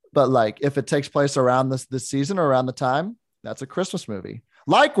yeah. like if it takes place around this season or around the time, that's a Christmas movie.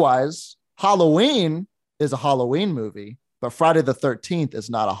 Likewise, Halloween is a Halloween movie, but Friday the 13th is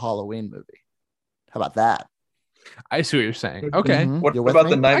not a Halloween movie. How about that? I see what you're saying. Okay. Mhm. What You with about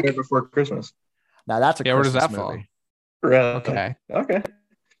me? The Nightmare I- Before Christmas? Now that's a Yeah, where does Christmas that fall? movie. Right. Okay. Okay.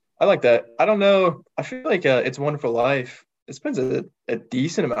 I like that. I don't know. I feel like It's a Wonderful Life. It spends a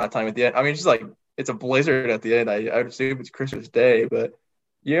decent amount of time at the end. I mean, it's just like it's a blizzard at the end. I would assume it's Christmas Day, but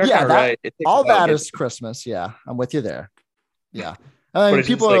you're Yeah, kind of that- right. It takes All a while to that get is there. Christmas. Yeah, I'm with you there. Yeah. I But mean, it's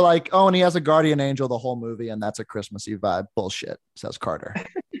people just are like- like, oh, and he has a guardian angel the whole movie, and that's a Christmassy vibe. Bullshit, says Carter.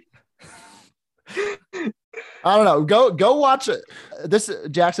 I don't know. Go watch it. This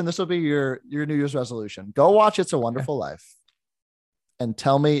Jackson, this will be your New Year's resolution. Go watch It's a Wonderful Life and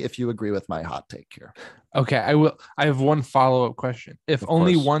tell me if you agree with my hot take here. Okay, I will. I have one follow-up question. If Of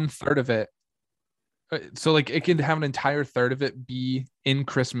only course. 1/3 of it, so like it could have an entire third of it be in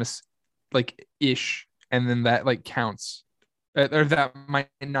Christmas, like ish, and then that like counts, or that might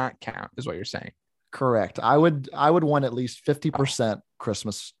not count, is what you're saying. Correct. I would want at least 50%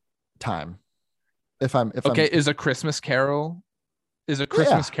 Christmas time. If I'm Okay, is a Christmas Carol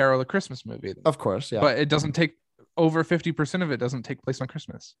a Christmas movie? of course, yeah. But it doesn't take over 50% of it doesn't take place on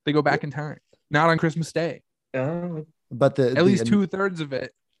Christmas. They go back in time, not on Christmas Day. But At least 2/3 of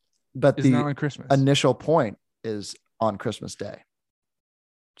it but is the not on Christmas. initial point is on Christmas Day.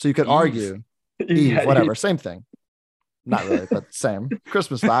 So you could Eve. argue Eve, whatever, same thing. Not really, but same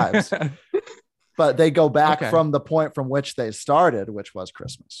Christmas vibes. But they go back Okay. from the point from which they started, which was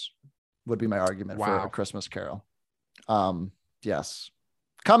Christmas, would be my argument for Wow. a Christmas Carol. Yes.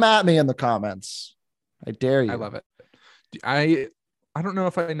 Come at me in the comments. I dare you. I love it. I don't know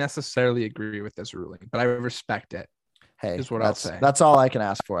if I necessarily agree with this ruling, but I respect it. Hey, is what I'll that's, say. that's all I can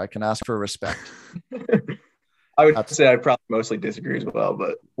ask for. I can ask for respect. I would That's- say I probably mostly disagree as well,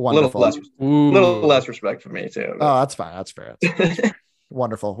 but a Wonderful. little less respect for me too. Oh, that's fine. That's fair. That's fair.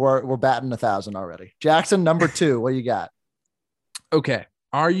 Wonderful. We're batting 1,000 already. Jackson, number 2. What you got? Okay.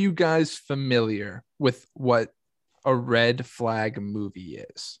 Are you guys familiar with what a red flag movie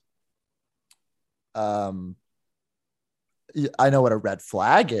is? I know what a red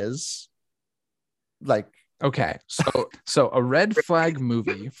flag is. Like, Okay. So a red flag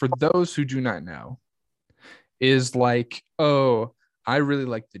movie, for those who do not know, is like, oh, I really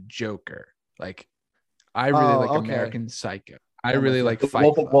like the Joker. Like, I really Oh, like okay. American Psycho. I I'm really with like you. The Fight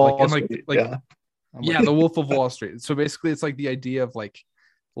Wolf of Club. Wall Like, and like, Street, like yeah. I'm yeah, with the Wolf of Wall Street. So basically, it's like the idea of like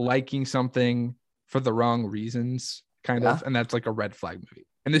liking something for the wrong reasons, kind of, Yeah. and that's like a red flag movie.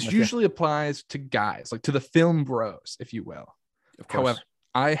 And this Okay. usually applies to guys, like to the film bros, if you will. Of course.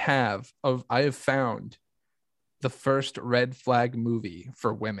 However, I have found the first red flag movie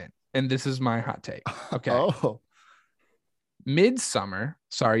for women, and this is my hot take. Okay, Oh, Midsummer.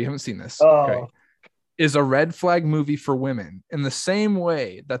 Sorry, you haven't seen this. Oh. Okay, is a red flag movie for women in the same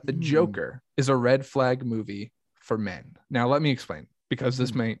way that the Hmm. Joker is a red flag movie for men. Now, let me explain because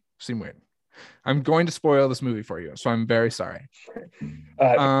this may seem weird. I'm going to spoil this movie for you, so I'm very sorry.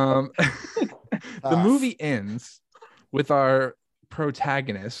 The Ah. movie ends with our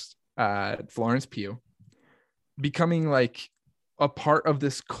protagonist, Florence Pugh, becoming like a part of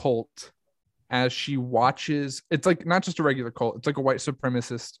this cult as she watches. It's like not just a regular cult; it's like a white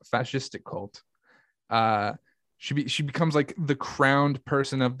supremacist, fascistic cult. She becomes like the crowned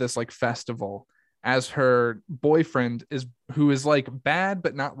person of this like festival, as her boyfriend who is like bad,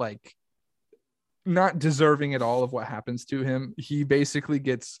 but not deserving at all of what happens to him. He basically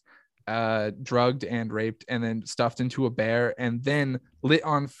gets drugged and raped and then stuffed into a bear and then lit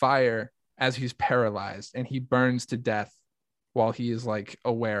on fire as he's paralyzed, and he burns to death while he is like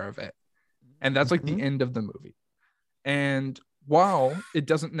aware of it. And that's like the end of the movie. And while it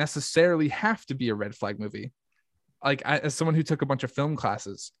doesn't necessarily have to be a red flag movie, like as someone who took a bunch of film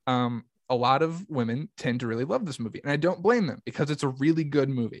classes, a lot of women tend to really love this movie, and I don't blame them because it's a really good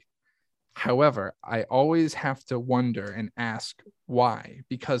movie. However, I always have to wonder and ask why,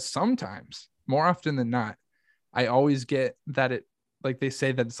 because sometimes, more often than not, I always get that like they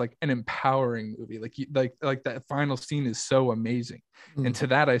say that it's like an empowering movie. Like like that final scene is so amazing. And to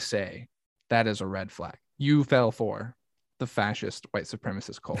that I say, that is a red flag. You fell for the fascist white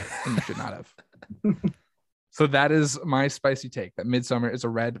supremacist cult, and you should not have. So that is my spicy take, that Midsommar is a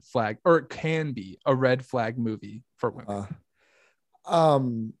red flag, or it can be a red flag movie for women.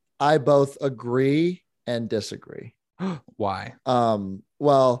 I both agree and disagree. Why?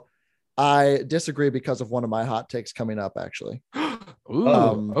 Well, I disagree because of one of my hot takes coming up, actually.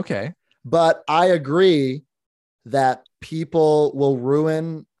 Ooh, okay. But I agree that people will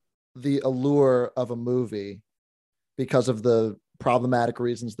ruin the allure of a movie because of the problematic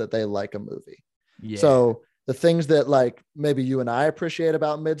reasons that they like a movie. Yeah. So the things that like maybe you and I appreciate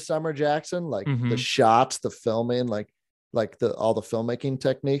about Midsommar, Jackson, like the shots, the filming, like all the filmmaking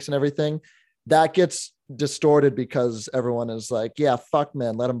techniques and everything, that gets distorted because everyone is like, yeah, fuck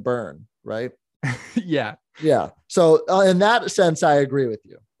man, let them burn. Right. Yeah. So in that sense, I agree with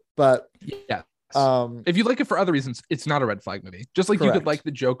you, but yeah. If you like it for other reasons, it's not a red flag movie. Just like you could like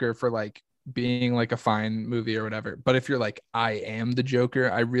the Joker for like being like a fine movie or whatever. But if you're like, I am the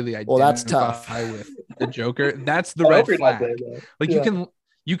Joker, I really identify that's tough. with the Joker, that's the red flag. Like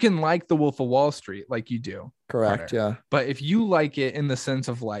you can like The Wolf of Wall Street like you do. Correct. Carter. Yeah. But if you like it in the sense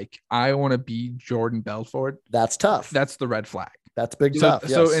of like, I want to be Jordan Belfort, that's tough. That's the red flag. That's big so, tough.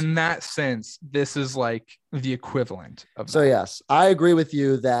 Yes. So in that sense, this is like the equivalent of that. So yes, I agree with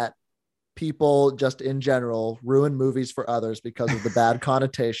you that people just in general ruin movies for others because of the bad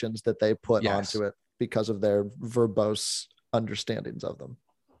connotations that they put onto it because of their verbose understandings of them.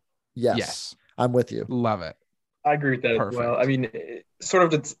 Yes. I'm with you. Love it. I agree with that as well. I mean,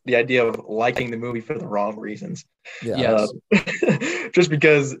 sort of the idea of liking the movie for the wrong reasons. Yeah. Just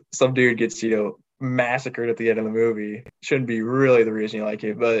because some dude gets, massacred at the end of the movie shouldn't be really the reason you like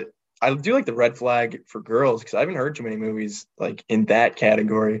it. But I do like the red flag for girls because I haven't heard too many movies like in that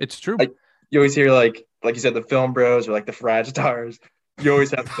category. It's true. You always hear like you said, the film bros or like the Frag Stars. You always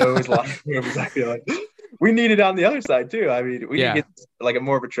have those line movies. I feel like we need it on the other side too. I mean, we need to get like a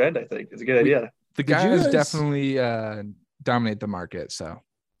more of a trend. I think it's a good idea. The guys definitely dominate the market. So,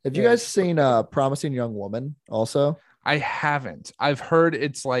 have you guys seen Promising Young Woman? Also, I haven't. I've heard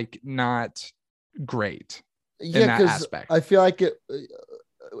it's like not great. Yeah, because I feel like it.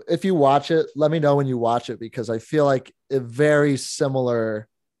 If you watch it, let me know when you watch it because I feel like it very similar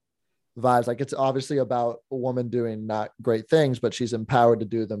vibes. Like it's obviously about a woman doing not great things, but she's empowered to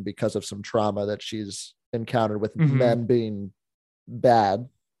do them because of some trauma that she's encountered with men being bad.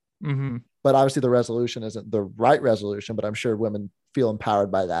 But obviously the resolution isn't the right resolution, but I'm sure women feel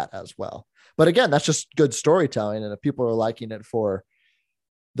empowered by that as well. But again, that's just good storytelling. And if people are liking it for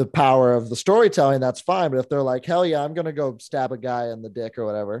the power of the storytelling, that's fine. But if they're like, hell yeah, I'm going to go stab a guy in the dick or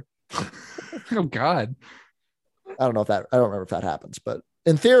whatever. Oh God. I don't remember if that happens, but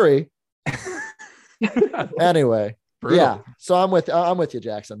in theory, anyway, brutal. Yeah. So I'm with you,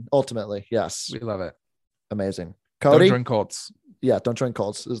 Jackson. Ultimately. Yes. We love it. Amazing. Cody. Don't drink Colts. Yeah. Don't drink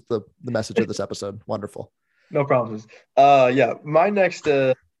Colts is the message of this episode. Wonderful. No problems. Yeah. My next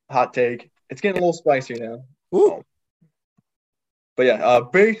hot take, it's getting a little spicier now. Ooh. But yeah,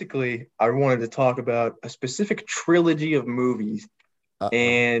 basically, I wanted to talk about a specific trilogy of movies.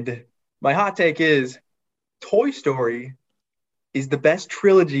 And my hot take is Toy Story is the best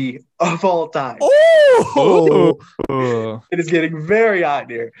trilogy of all time. Oh! It is getting very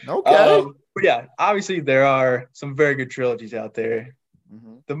hot here. Okay. But yeah, obviously, there are some very good trilogies out there.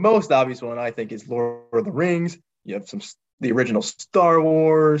 The most obvious one, I think, is Lord of the Rings. You have the original Star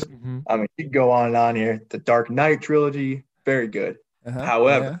Wars. I mean, you can go on and on here. The Dark Knight trilogy. Very good.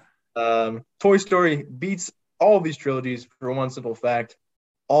 However, Toy Story beats all of these trilogies for one simple fact.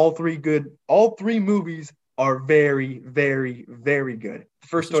 All three movies are very, very, very good. The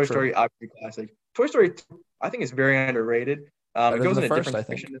first Toy Story, obviously classic. Toy Story 2, I think, is very underrated. It goes in a different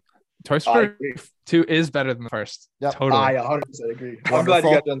direction. Toy Story 2 is better than the first. Yep. Totally. I 100% agree. Wonderful. I'm glad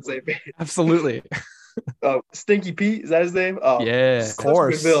you got done the same page. Absolutely. Stinky Pete, is that his name? Oh, yeah, of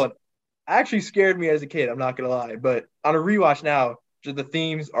course. Villain. Actually scared me as a kid. I'm not gonna lie, but on a rewatch now, the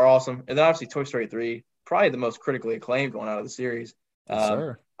themes are awesome, and then obviously Toy Story 3, probably the most critically acclaimed one out of the series.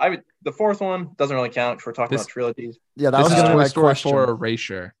 Sure. The fourth one doesn't really count if we're talking about trilogies. Yeah, that was Toy my Story question. 4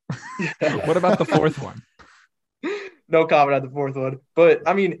 erasure. What about the fourth one? No comment on the fourth one, but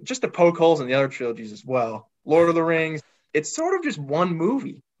I mean, just to poke holes in the other trilogies as well. Lord of the Rings, it's sort of just one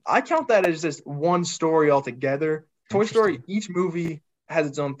movie. I count that as just one story altogether. Toy Story, each movie has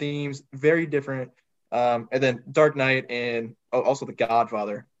its own themes, very different. And then Dark Knight and also The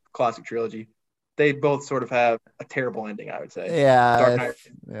Godfather, classic trilogy. They both sort of have a terrible ending, I would say. Yeah. Dark Knight.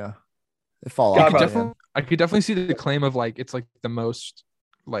 Yeah. They fall God, off. I could at the definitely, end. I could definitely see the claim of like it's like the most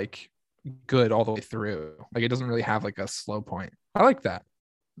like good all the way through. Like it doesn't really have like a slow point. I like that.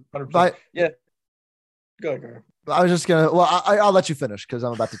 100%. But Yeah. Go ahead, Carter. I was just gonna. Well, I'll let you finish because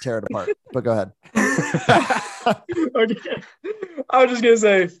I'm about to tear it apart. But go ahead. Okay. I was just gonna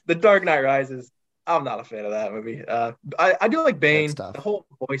say The Dark Knight Rises. I'm not a fan of that movie. I do like Bane. That's tough. The whole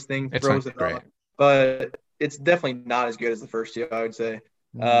voice thing It's throws not it great. off, but it's definitely not as good as the first two, I would say.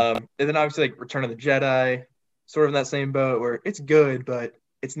 And then obviously like Return of the Jedi, sort of in that same boat where it's good, but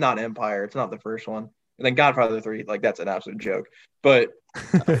it's not Empire. It's not the first one. And then Godfather 3, like that's an absolute joke. But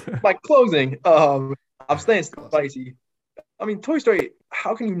my closing, I'm staying spicy. I mean, Toy Story,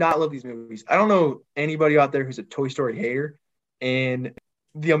 how can you not love these movies? I don't know anybody out there who's a Toy Story hater. And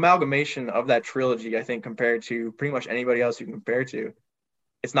the amalgamation of that trilogy, I think, compared to pretty much anybody else you can compare to,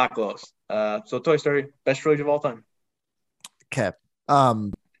 it's not close. So Toy Story, best trilogy of all time. Okay.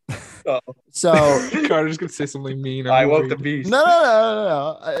 Oh. So Carter's gonna say something mean. I I'm woke the worried. beast.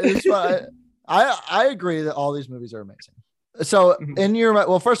 no. It's fine. I agree that all these movies are amazing. So in your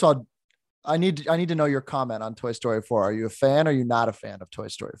well, first of all, I need to know your comment on Toy Story 4. Are you a fan or are you not a fan of Toy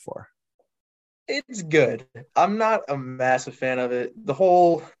Story 4? It's good. I'm not a massive fan of it. The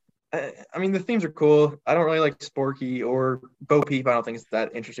whole, I mean, the themes are cool. I don't really like Sporky or Bo Peep. I don't think it's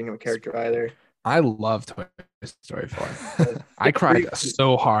that interesting of a character either. I love Toy Story 4. I cried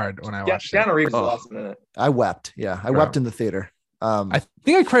so hard when I watched Keanu it. Reeves is Oh. awesome in it. I wept. Yeah, I wept in the theater. I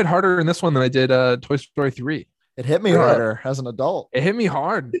think I cried harder in this one than I did Toy Story 3. It hit me Really? harder as an adult. It hit me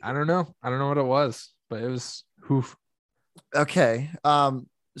hard. I don't know what it was, but it was oof. Okay.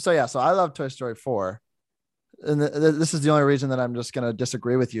 So I love Toy Story 4. And this is the only reason that I'm just going to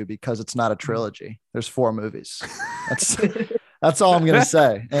disagree with you because it's not a trilogy. There's 4 movies. That's all I'm going to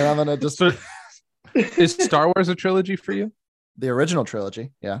say. And I'm going to just So, is Star Wars a trilogy for you? the original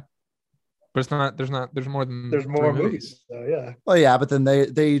trilogy. Yeah. But it's not. There's more than. There's 3 more movies. So yeah. Well, yeah, but then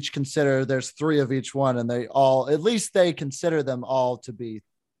they each consider there's 3 of each one, and they all at least they consider them all to be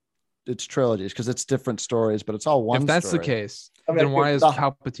it's trilogies because it's different stories, but it's all one. If that's story. the case, I mean, then why is the-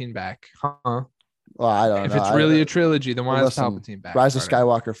 Palpatine back? Huh? Well, I don't If know. it's really a trilogy, then why is listen, Palpatine back? Rise of Carter?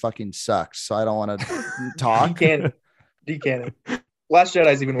 Skywalker fucking sucks, so I don't want to talk. Decanon. Last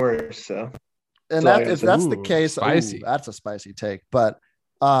Jedi's even worse. So And That's all I that gotta if say. that's the Ooh, case, spicy. that's a spicy take. But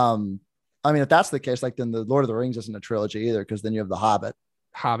I mean, if that's the case, like then the Lord of the Rings isn't a trilogy either, because then you have the Hobbit.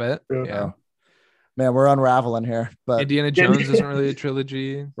 Hobbit. True. Yeah. Man, we're unraveling here. But Indiana Jones isn't really a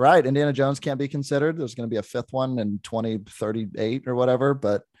trilogy. right, Indiana Jones can't be considered. There's going to be a 5th one in 2038 or whatever.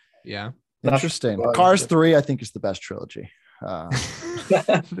 But Yeah. interesting. Well, Cars 3, I think, is the best trilogy.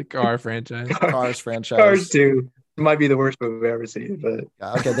 The car franchise. Cars franchise. Cars 2 might be the worst movie I've ever seen, but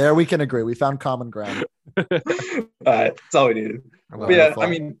Yeah, okay, there we can agree. We found common ground. that's all we needed. I love But yeah, it. I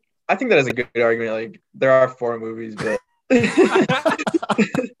mean, I think that is a good argument. Like there are 4 movies, but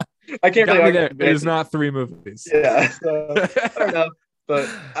I can't Got really me argue there. It is against not 3 movies. Yeah, so, I don't know. But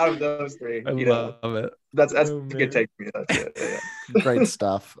out of those 3, I you know, love it. that's Oh, a man. good take for me. That's it. Yeah. Great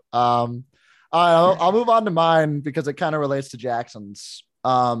stuff. I'll move on to mine because it kind of relates to Jackson's.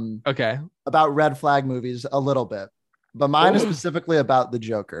 Okay. About red flag movies a little bit, but mine is Oh. specifically about the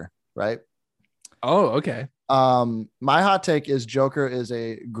Joker, right? Oh, okay. My hot take is Joker is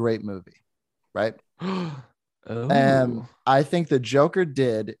a great movie, right? Oh. And I think the Joker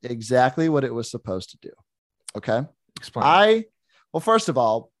did exactly what it was supposed to do. Okay. Explain. Well, first of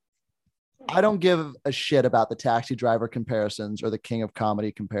all, I don't give a shit about the Taxi Driver comparisons or the King of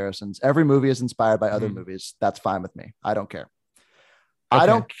Comedy comparisons. Every movie is inspired by other Mhm. movies. That's fine with me. I don't care. Okay. I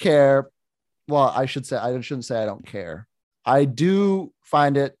don't care. Well, I shouldn't say I don't care. I do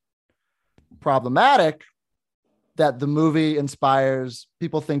find it problematic that the movie inspires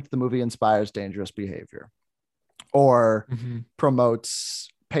people think the movie inspires dangerous behavior or Mhm. promotes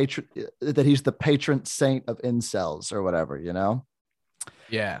that he's the patron saint of incels or whatever, you know?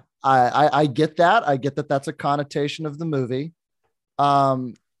 Yeah. I get that. I get that that's a connotation of the movie.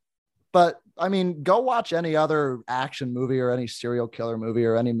 But I mean, go watch any other action movie or any serial killer movie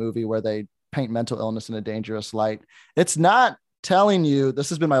or any movie where they paint mental illness in a dangerous light. It's not telling you, this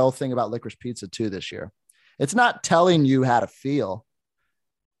has been my whole thing about Licorice Pizza too this year. It's not telling you how to feel.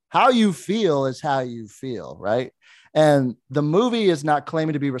 How you feel is how you feel, right? And the movie is not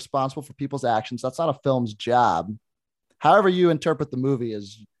claiming to be responsible for people's actions. That's not a film's job. However you interpret the movie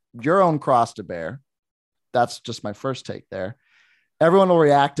is your own cross to bear. That's just my first take there. Everyone will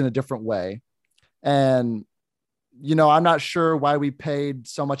react in a different way. And, you know, I'm not sure why we paid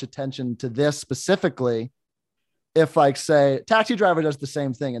so much attention to this specifically. If, like, say, Taxi Driver does the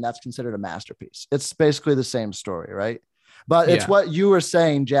same thing and that's considered a masterpiece, it's basically the same story, right? But it's Yeah. what you were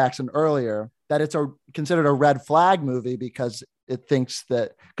saying, Jackson, earlier, that it's considered a red flag movie because it thinks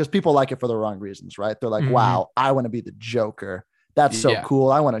that because people like it for the wrong reasons, right? They're like, Mhm. wow, I want to be the Joker. That's so Yeah.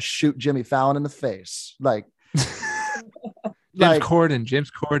 cool. I want to shoot Jimmy Fallon in the face. Like, James Corden. James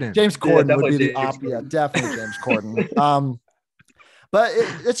Corden would definitely be the James op. Yeah, Corden. definitely James Corden. But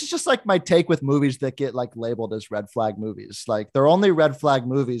it's just like my take with movies that get like labeled as red flag movies. Like they're only red flag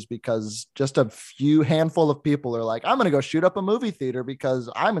movies because just a few handful of people are like, I'm going to go shoot up a movie theater because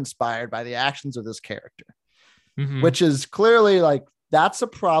I'm inspired by the actions of this character, Mhm. which is clearly like, that's a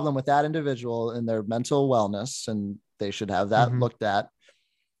problem with that individual and their mental wellness. And they should have that Mhm. looked at.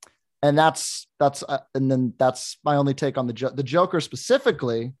 And that's my only take on the Joker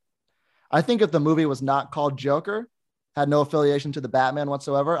specifically. I think if the movie was not called Joker, had no affiliation to the Batman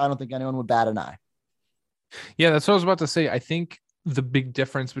whatsoever, I don't think anyone would bat an eye. Yeah, that's what I was about to say. I think the big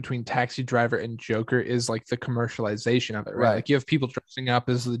difference between Taxi Driver and Joker is like the commercialization of it, right? Right. Like you have people dressing up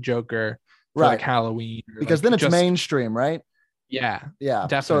as the Joker for Right. like Halloween. Or Because like then it's just- mainstream, right? Yeah. Yeah.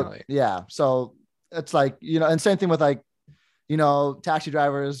 Definitely. So it's like, and same thing with like, Taxi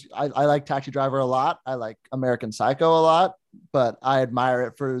Drivers. I like Taxi Driver a lot. I like American Psycho a lot, but I admire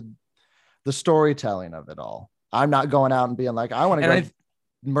it for the storytelling of it all. I'm not going out and being like, I want to And go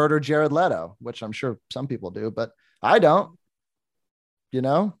murder Jared Leto, which I'm sure some people do, but I don't,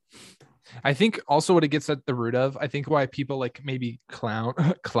 I think also what it gets at the root of, I think why people like maybe clown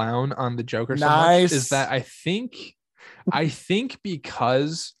on the Joker so Nice. much is that I think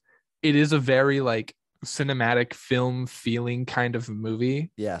because it is a very like cinematic film feeling kind of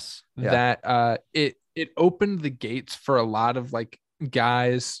movie Yes. Yeah. that it opened the gates for a lot of like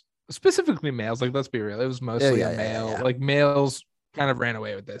guys, specifically males. Like let's be real, it was mostly a male. Like males kind of ran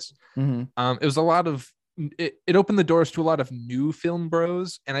away with this. Mhm. It was a lot of it opened the doors to a lot of new film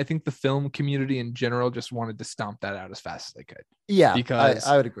bros, and I think the film community in general just wanted to stomp that out as fast as they could. Yeah. Because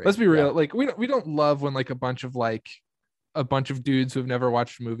I would agree. let's be real, Yeah. like we don't love when like a bunch of dudes who've never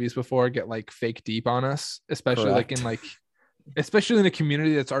watched movies before get like fake deep on us, especially especially in a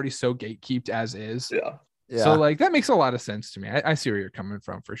community that's already so gatekeeped as is. Yeah. Yeah. So like that makes a lot of sense to me. I see where you're coming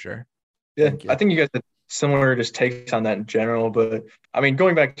from for sure. Yeah, Thank you. I think you guys had similar just takes on that in general. But I mean,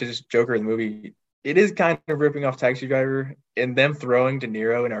 going back to just Joker in the movie, it is kind of ripping off Taxi Driver and them throwing De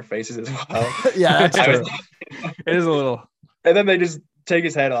Niro in our faces as well. Yeah, that's I true. was- It is a little. and then they just take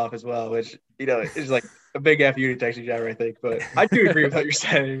his head off as well, which is like a big F you to Taxi Driver, I think. But I do agree with what you're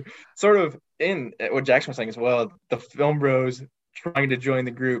saying. Sort of in what Jackson was saying as well, the film bros trying to join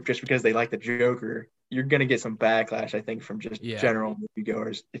the group just because they like the Joker. You're gonna get some backlash, I think, from just general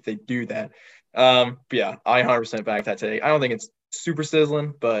moviegoers if they do that. But yeah, I 100% back that take. I don't think it's super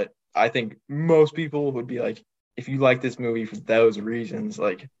sizzling, but I think most people would be like, if you like this movie for those reasons,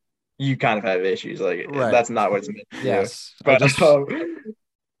 like you kind of have issues. Like that's not what it's meant to do. Yes. But I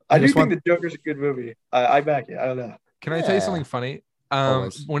do just think The Joker's a good movie. I back it. I don't know. Can I tell you something funny?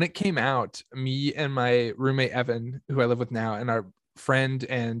 Always. When it came out, me and my roommate Evan, who I live with now, and our friend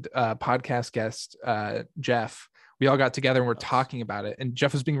and podcast guest Jeff, we all got together and we're talking about it. And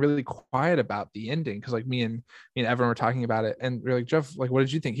Jeff was being really quiet about the ending because like me and Evan were talking about it, and we are like, Jeff, like, what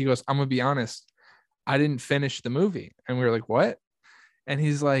did you think? He goes, I'm gonna be honest, I didn't finish the movie. And we were like, what? And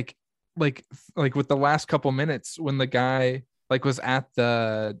he's like with the last couple minutes when the guy like was at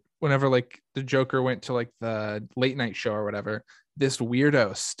whenever like the Joker went to like the late night show or whatever, this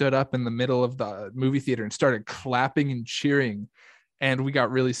weirdo stood up in the middle of the movie theater and started clapping and cheering, and we got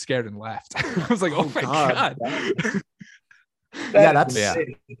really scared and left. I was like, oh my god. Yeah, that's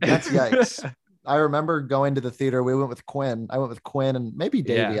insane. that's yikes. I remember going to the theater. We went with Quinn. I went with Quinn and maybe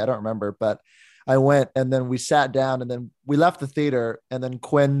Davey. Yeah. I don't remember, but I went, and then we sat down, and then we left the theater, and then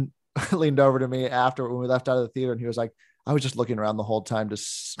Quinn leaned over to me after when we left out of the theater, and he was like, I was just looking around the whole time to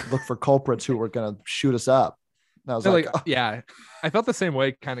look for culprits who were going to shoot us up. And I was So, like, yeah, I felt the same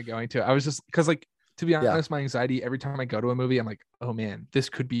way kind of going to it. I was just because like, to be honest, my anxiety every time I go to a movie, I'm like, oh man, this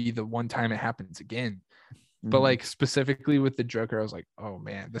could be the one time it happens again. But like specifically with the Joker, I was like, oh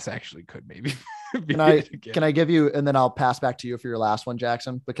man, this actually could maybe be it again. Can I give you, and then I'll pass back to you for your last one,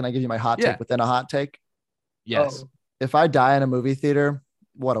 Jackson, but can I give you my hot take within a hot take? Yes. If I die in a movie theater,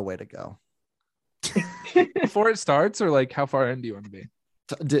 what a way to go. Before it starts, or like how far in do you want to be?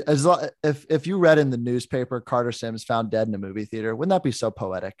 If you read in the newspaper Carter Sims found dead in a movie theater, wouldn't that be so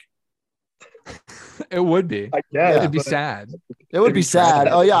poetic? It would be. Yeah, it'd be sad. It would be sad.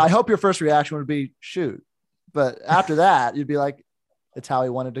 Oh yeah, I hope your first reaction would be shoot, but after that you'd be like, it's how he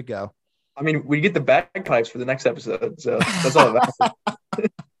wanted to go. I mean, we get the bagpipes for the next episode, so that's all that matters.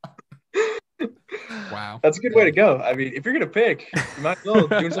 Wow, that's a good way to go. I mean, if you're gonna pick, you might as well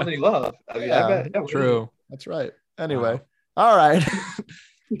doing something you love. I mean, I bet. Yeah, true. That's right. Anyway, All right.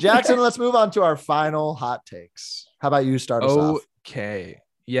 Jackson, let's move on to our final hot takes. How about you start us off? Okay.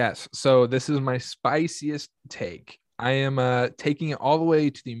 Yes. So this is my spiciest take. I am taking it all the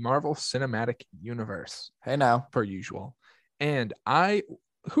way to the Marvel Cinematic Universe. Hey now. Per usual. And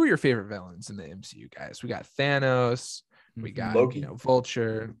who are your favorite villains in the MCU, guys? We got Thanos, we got Loki.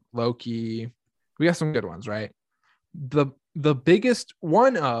 Vulture, Loki. We got some good ones, right? The biggest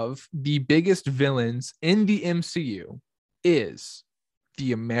one of the biggest villains in the MCU is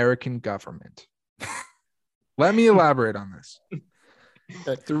the American government. Let me elaborate on this.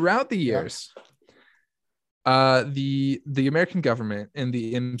 Throughout the years, the American government in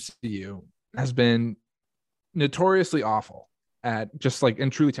the MCU has been notoriously awful at just like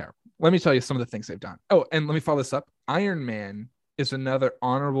and truly terrible. Let me tell you some of the things they've done. Oh, and let me follow this up. Iron Man is another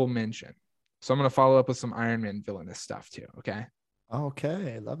honorable mention. So I'm going to follow up with some Iron Man villainous stuff too. Okay.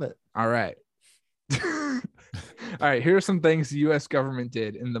 Okay. Love it. All right. All right. Here are some things the U.S. government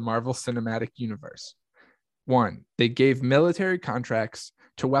did in the Marvel Cinematic Universe. 1, they gave military contracts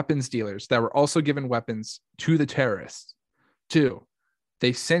to weapons dealers that were also given weapons to the terrorists. 2,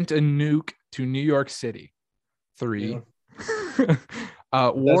 they sent a nuke to New York City. 3,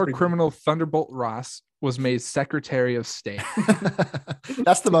 war criminal Thunderbolt Ross was made Secretary of State.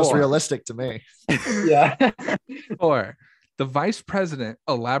 That's the most 4, realistic to me. Yeah. 4, the vice president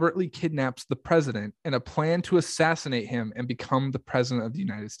elaborately kidnaps the president in a plan to assassinate him and become the president of the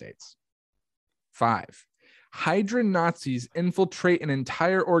United States. 5, Hydra Nazis infiltrate an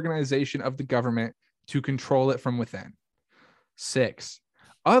entire organization of the government to control it from within. 6,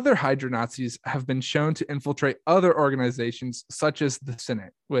 other Hydra Nazis have been shown to infiltrate other organizations, such as the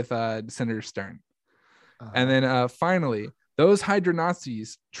Senate with Senator Stern. And then finally, those Hydra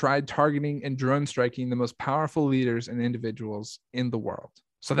Nazis tried targeting and drone striking the most powerful leaders and individuals in the world.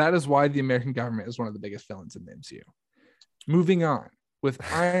 So that is why the American government is one of the biggest villains in the MCU. Moving on, with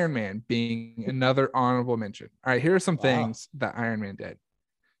Iron Man being another honorable mention. All right, here are some things that Iron Man did.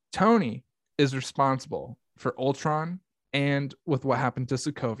 Tony is responsible for Ultron and with what happened to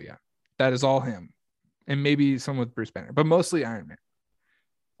Sokovia. That is all him. And maybe some with Bruce Banner, but mostly Iron Man.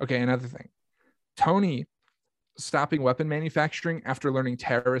 Okay, another thing. Tony stopping weapon manufacturing after learning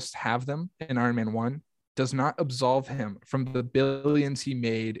terrorists have them in Iron Man 1 does not absolve him from the billions he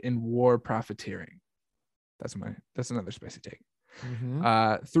made in war profiteering. That's another spicy take.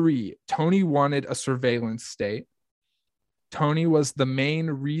 3, Tony wanted a surveillance state. Tony was the main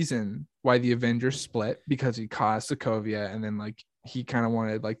reason why the Avengers split, because he caused Sokovia, and then like he kind of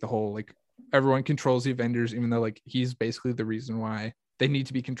wanted like the whole like everyone controls the Avengers, even though like he's basically the reason why they need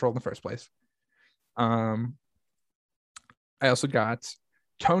to be controlled in the first place. I also got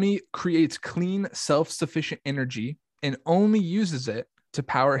Tony creates clean, self-sufficient energy and only uses it to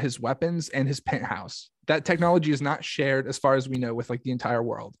power his weapons and his penthouse. That technology is not shared as far as we know with like the entire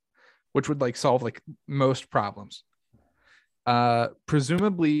world, which would like solve like most problems.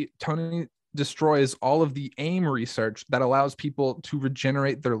 Presumably Tony destroys all of the AIM research that allows people to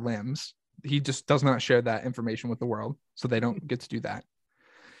regenerate their limbs. He just does not share that information with the world, so they don't get to do that.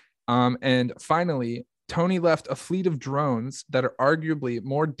 And finally, Tony left a fleet of drones that are arguably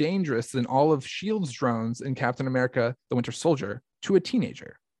more dangerous than all of S.H.I.E.L.D.'s drones in Captain America, the Winter Soldier, to a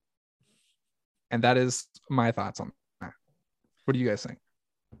teenager. And that is my thoughts on that. What do you guys think?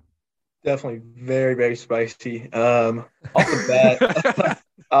 Definitely very, very spicy. Off the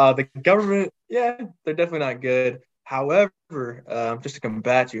bat, the government, yeah, they're definitely not good. However, just to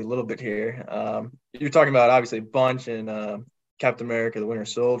combat you a little bit here, you're talking about obviously Bunch and Captain America, the Winter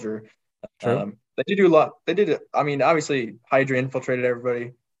Soldier. They did do a lot. They did, I mean, obviously Hydra infiltrated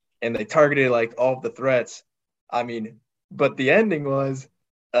everybody and they targeted like all of the threats. I mean, but the ending was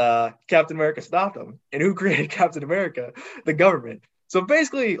Captain America stopped them. And who created Captain America? The government. So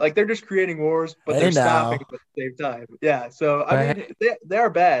basically, like they're just creating wars, but they're stopping at the same time. Yeah. So I mean, they are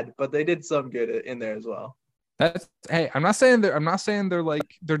bad, but they did some good in there as well. I'm not saying they're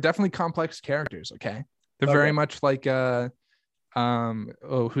like, they're definitely complex characters. Okay. They're very much like who's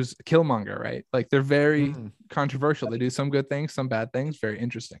Killmonger, right? Like they're very controversial. They do some good things, some bad things. Very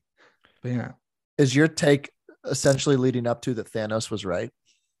interesting. But yeah. Is your take essentially leading up to that Thanos was right?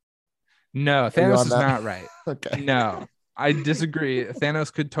 No, Thanos is not right. Okay. No, I disagree.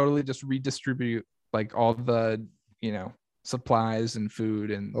 Thanos could totally just redistribute like all the, supplies and food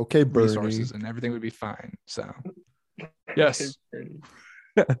and resources, and everything would be fine. So yes.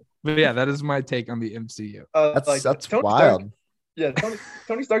 But yeah, that is my take on the MCU. That's wild.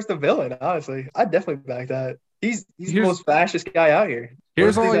 Tony Stark's the villain, honestly. I definitely back that. He's the most fascist guy out here.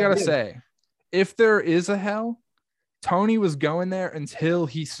 Here's all I gotta say. If there is a hell, Tony was going there until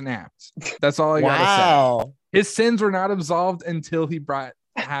he snapped. That's all I gotta say. His sins were not absolved until he brought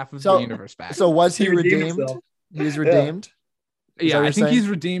half of So- the universe back. So was he He redeemed redeemed? himself. He's Yeah. redeemed. Is that yeah, what I you're think saying? he's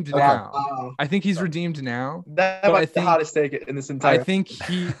redeemed Okay. now. Wow. I think he's redeemed now. That But might I be the think- hottest take in this entire. I think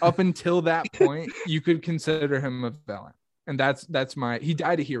he up until that point, you could consider him a villain. And that's my he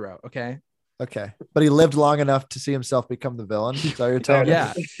died a hero, okay? Okay, but he lived long enough to see himself become the villain. Is that what you're telling me?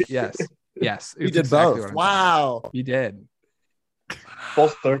 Yeah. Yes. Yes. he it's did exactly both. what I'm saying. Wow, He did. full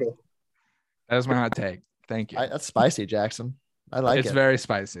circle. That was my hot take. Thank you. That's spicy, Jackson. I like It's it. very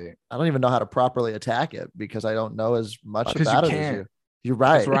spicy. I don't even know how to properly attack it because I don't know as much Because you about it as can't. you. You're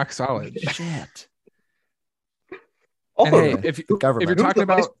right. It's rock solid. Shit. And Also, hey, Anyway, if the you're government. talking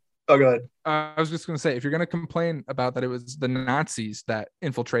about oh, go ahead. I was just going to say, if you're going to complain about that it was the Nazis that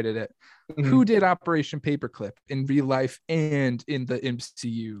infiltrated it, Mhm. who did Operation Paperclip in real life and in the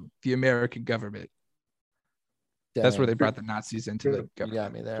MCU, the American government? That's where they Dang. brought the Nazis into the You government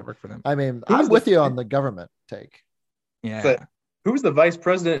got me to there. work for them. I mean, Who was I'm the- with you on the government take. Yeah. But- Who was the vice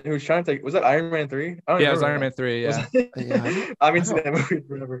president who was trying to take? Was that Iron Man 3? I don't Yeah, it was remember Iron Man 3. Yeah. that. Yeah, I haven't seen I that movie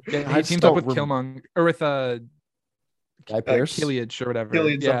forever. Yeah, I he just teamed up don't with rem- Killmonger or with Guy Pierce. Killian or whatever.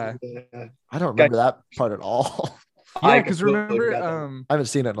 Killian Yeah. something. Yeah. I don't remember that part at all. Yeah, I because completely remember forgot that. I haven't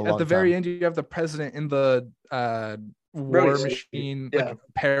seen it in a long at the very time. end you have the president in the war Brody, machine, yeah.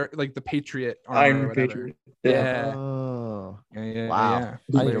 like the Patriot armor or Iron whatever. Patriot. Yeah. Oh, Yeah. wow. Yeah.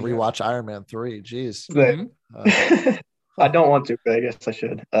 I need to There you go. rewatch Iron Man 3. Jeez. But- Uh, I don't want to, but I guess I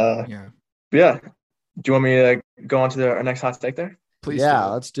should. Yeah. Yeah. Do you want me to go on to our next hot take there? Please. yeah, do.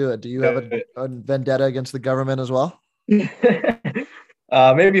 let's do it. Do you have a vendetta against the government as well?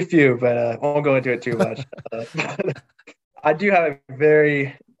 Maybe a few, but I won't go into it too much. I do have a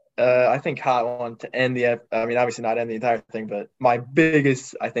very, I think, hot one to end I mean, obviously not end the entire thing, but my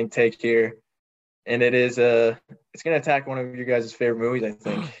biggest, I think, take here, and it is, it's going to attack one of you guys' favorite movies, I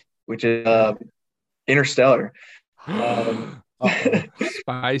think, which is Interstellar. Uh-oh.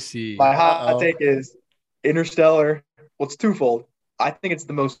 Spicy. My hot Uh-oh. take is Interstellar. Well, it's twofold. I think it's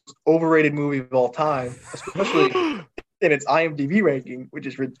the most overrated movie of all time, especially in its IMDb ranking, which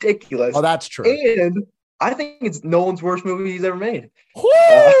is ridiculous. Oh, that's true. And I think it's Nolan's worst movie he's ever made.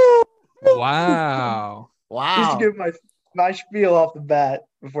 Woo! Wow. Just Wow. to give my spiel off the bat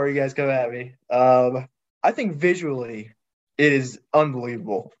before you guys come at me. I think visually it is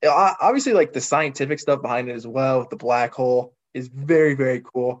unbelievable. Obviously, like the scientific stuff behind it as well with the black hole is very, very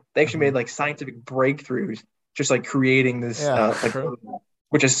cool. They actually made like scientific breakthroughs, just like creating this, Yeah, true.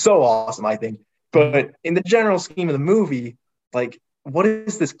 which is so awesome, I think. But in the general scheme of the movie, like, what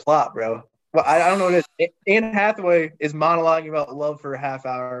is this plot, bro? Well, I don't know what it is. Anne Hathaway is monologuing about love for a half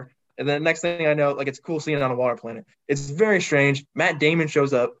hour. And then the next thing I know, like, it's a cool scene on a water planet. It's very strange. Matt Damon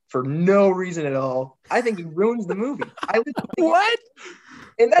shows up for no reason at all. I think he ruins the movie. What?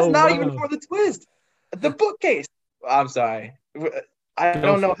 And that's Oh, not wow. even for the twist. The bookcase. I'm sorry. I Go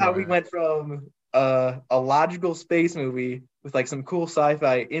don't know for how we it. went from a logical space movie with like some cool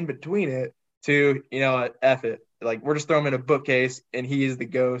sci-fi in between it to, you know, F it. Like, we're just throwing him in a bookcase and he is the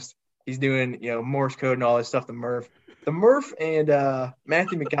ghost. He's doing, you know, Morse code and all this stuff to Murph. The Murph and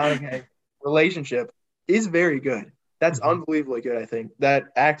Matthew McConaughey relationship is very good. That's unbelievably good, I think. That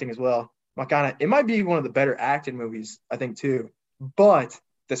acting as well. It might be one of the better acted movies, I think, too. But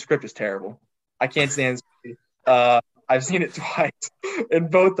the script is terrible. I can't stand this movie. I've seen it twice. And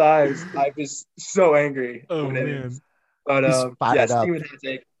both times, I'm just so angry. Oh, when it man. ends. But He's yeah, fired up.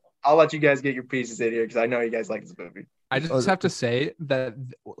 Steven, I'll let you guys get your pieces in here because I know you guys like this movie. I just have to say that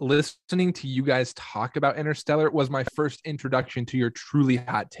listening to you guys talk about Interstellar was my first introduction to your truly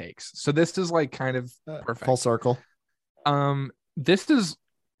hot takes. So this is like kind of perfect. Full circle. This is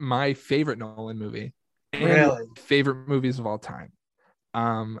my favorite Nolan movie. And Really? favorite movies of all time.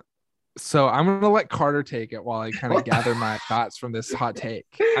 So I'm gonna let Carter take it while I kind of gather my thoughts from this hot take.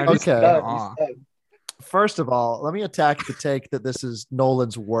 I'm just Okay. in awe. First of all, let me attack the take that this is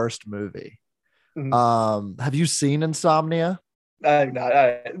Nolan's worst movie. Mhm. Have you seen Insomnia? I'm not.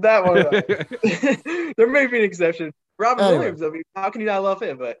 That one. There may be an exception. Robin Anyway. Williams. I mean, how can you not love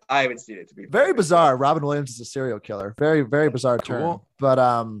him? But I haven't seen it, to be Very fair. bizarre. Robin Williams is a serial killer. Very, very bizarre turn. Cool. But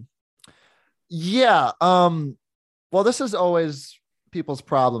yeah. Well, this is always people's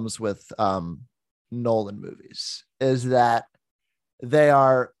problems with Nolan movies is that they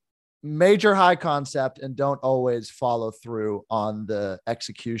are major high concept and don't always follow through on the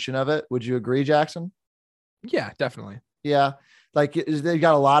execution of it. Would you agree, Jackson? Yeah, definitely. Yeah. Like they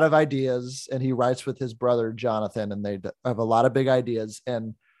got a lot of ideas and he writes with his brother, Jonathan, and they have a lot of big ideas.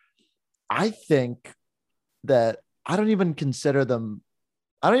 And I think that I don't even consider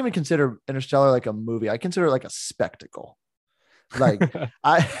Interstellar like a movie. I consider it like a spectacle. Like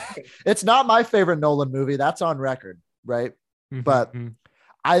it's not my favorite Nolan movie. That's on record, right? But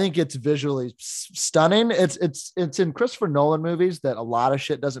I think it's visually stunning. It's in Christopher Nolan movies that a lot of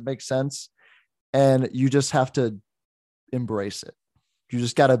shit doesn't make sense, and you just have to embrace it. You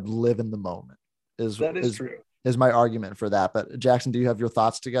just got to live in the moment. That is true. Is my argument for that. But Jackson, do you have your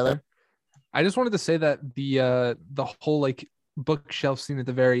thoughts together? I just wanted to say that the whole like bookshelf scene at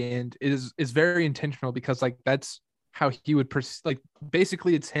the very end is very intentional, because like that's how he would like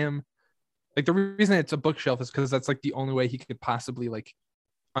basically it's him. Like the reason it's a bookshelf is because that's like the only way he could possibly like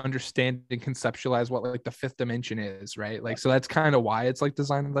understand and conceptualize what like the fifth dimension is, right? Like so that's kind of why it's like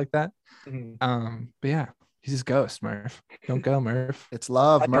designed like that. But yeah, he's his ghost, Murph. Don't go, Murph. It's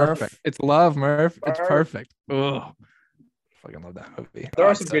love, Murph. Perfect. It's love, Murph. It's perfect. Oh, fucking love that movie. There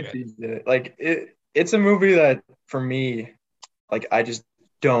are some good scenes in it. Like it's a movie that for me, like I just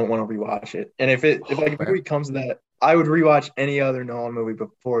don't want to rewatch it. And if like a movie comes to that, I would rewatch any other Nolan movie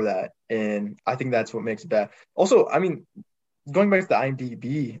before that. And I think that's what makes it bad. Also, I mean, going back to the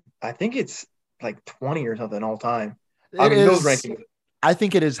IMDb, I think it's like 20 or something all time. Those rankings. I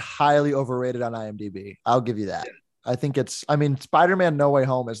think it is highly overrated on IMDb. I'll give you that. Yeah. I think Spider-Man No Way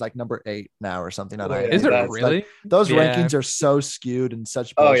Home is like number 8 now or something on IMDb. Is it really? Like, those rankings are so skewed and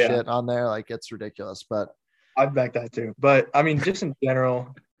such bullshit on there. Like it's ridiculous, but I'd back that too. But I mean, just in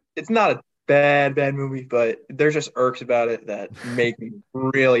general, it's not a bad movie, but there's just irks about it that make me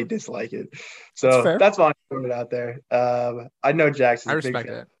really dislike it. So that's why I put it out there. I know Jackson. I respect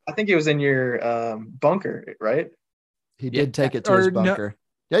it. I think it was in your bunker, right? He did take it to his bunker.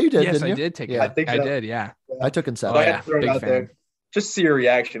 No. Yeah, you did. Yes, I did take it. I think I did. Yeah, I took Inception. I had to throw it out there. Just to see your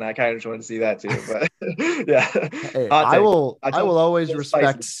reaction. I kind of just wanted to see that too. But yeah, hey, I will always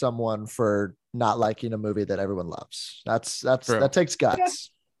respect someone for not liking a movie that everyone loves. That takes guts.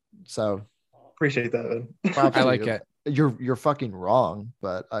 Yeah. So appreciate that, man. I like it. You're fucking wrong,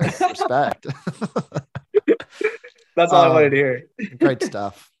 but I respect. That's all I wanted to hear. Great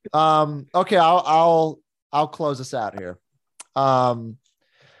stuff. Okay, I'll close this out here.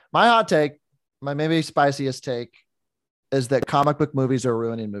 My hot take, my maybe spiciest take, is that comic book movies are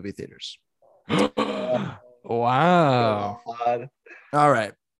ruining movie theaters. Wow. All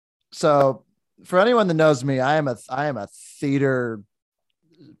right. So for anyone that knows me, I am a theater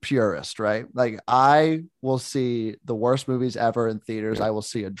purist, right? Like I will see the worst movies ever in theaters. I will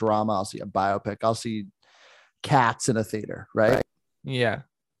see a drama. I'll see a biopic. I'll see Cats in a theater, right? Yeah.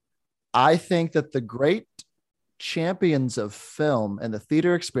 I think that the great champions of film and the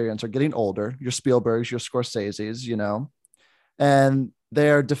theater experience are getting older. Your Spielbergs, your Scorseses, and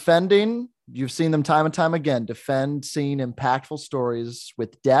they're defending. You've seen them time and time again, seeing impactful stories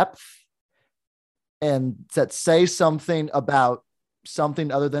with depth and that say something about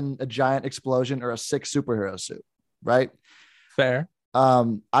something other than a giant explosion or a sick superhero suit, right? Fair.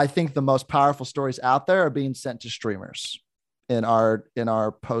 I think the most powerful stories out there are being sent to streamers in our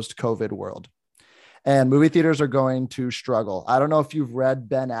post-COVID world. And movie theaters are going to struggle. I don't know if you've read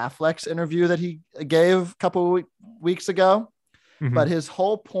Ben Affleck's interview that he gave a couple of weeks ago, but his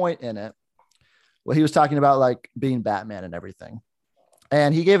whole point in it, well, he was talking about like being Batman and everything.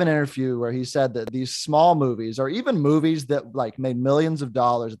 And he gave an interview where he said that these small movies, or even movies that like made millions of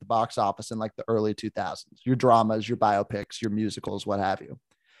dollars at the box office in like the early 2000s, your dramas, your biopics, your musicals, what have you,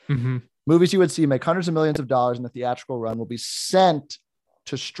 movies you would see make hundreds of millions of dollars in the theatrical run will be sent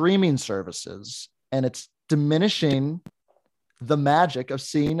to streaming services. And it's diminishing the magic of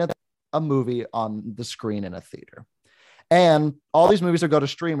seeing a movie on the screen in a theater. And all these movies will go to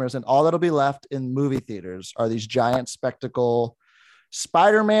streamers, and all that'll be left in movie theaters are these giant spectacle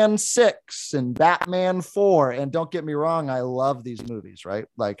Spider-Man 6 and Batman 4. And don't get me wrong, I love these movies, right?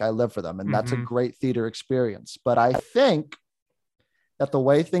 Like I live for them, and that's a great theater experience. But I think that the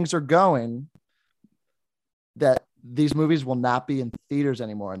way things are going, that these movies will not be in theaters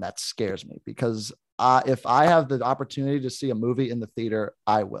anymore. And that scares me, because if I have the opportunity to see a movie in the theater,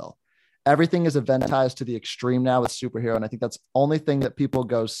 I will. Everything is eventized to the extreme now with superhero. And I think that's the only thing that people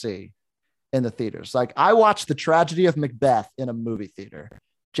go see in the theaters. Like I watched The Tragedy of Macbeth in a movie theater.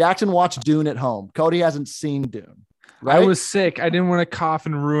 Jackson watched Dune at home. Cody hasn't seen Dune. Right? I was sick. I didn't want to cough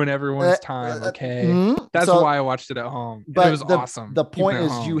and ruin everyone's time. Okay. That's why I watched it at home. But it was awesome. The point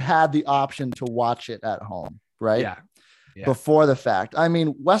is you had the option to watch it at home, right? Yeah. Before the fact. I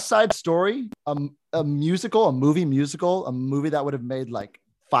mean, West Side Story, a musical, a movie that would have made like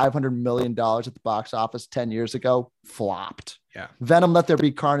 $500 million at the box office 10 years ago, flopped. Yeah. Venom Let There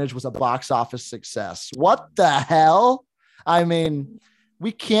Be Carnage was a box office success. What the hell? I mean,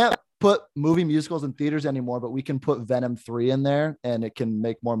 we can't put movie musicals in theaters anymore, but we can put Venom 3 in there and it can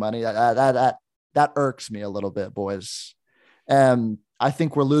make more money. That irks me a little bit, boys. And I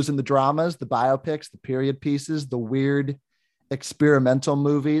think we're losing the dramas, the biopics, the period pieces, the weird experimental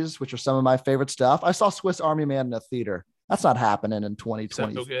movies, which are some of my favorite stuff. I saw Swiss Army Man in a theater. That's not happening in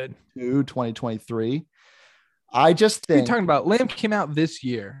 2022, So good. 2023. I just What are you think talking about? Lamb came out this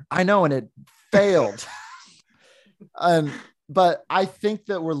year. I know, and it failed. But I think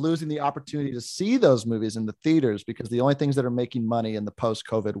that we're losing the opportunity to see those movies in the theaters because the only things that are making money in the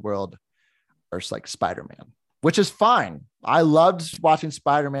post-COVID world are like Spider-Man, which is fine. I loved watching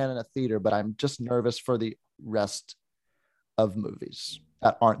Spider-Man in a theater, but I'm just nervous for the rest of movies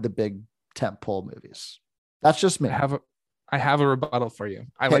that aren't the big tentpole movies. That's just me. I have a rebuttal for you.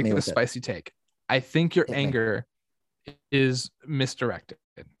 I Hit like me the with it. spicy take. I think your Hit me. anger is misdirected.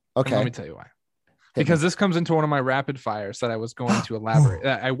 And Okay. let me tell you why. Hit Because me. this comes into one of my rapid fires that I was going to elaborate.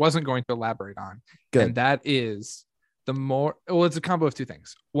 That I wasn't going to elaborate on. Good. And that is it's a combo of two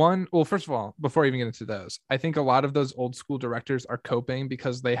things. One, well, first of all, before I even get into those, I think a lot of those old school directors are coping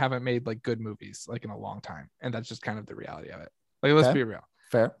because they haven't made like good movies like in a long time. And that's just kind of the reality of it. Like, let's Okay. be real.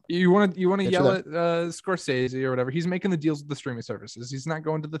 Fair. You want to Get you yell at Scorsese or whatever. He's making the deals with the streaming services. He's not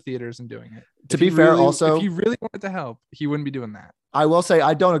going to the theaters and doing it. To be fair, also, if he really wanted to help, he wouldn't be doing that. I will say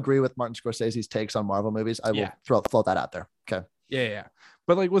I don't agree with Martin Scorsese's takes on Marvel movies. I will Yeah. float that out there. Okay. Yeah.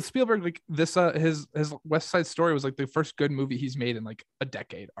 But like with Spielberg, like this, his West Side Story was like the first good movie he's made in like a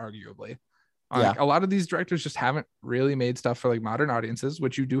decade, arguably. Like, a lot of these directors just haven't really made stuff for like modern audiences,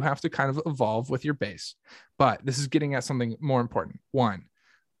 which you do have to kind of evolve with your base. But this is getting at something more important. One,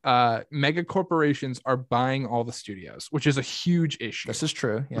 mega corporations are buying all the studios, which is a huge issue. This is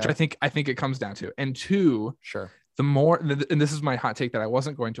true. Yeah. Which I think it comes down to. And two, Sure. the more, and this is my hot take that I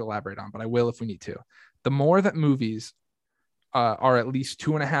wasn't going to elaborate on, but I will if we need to. The more that movies are at least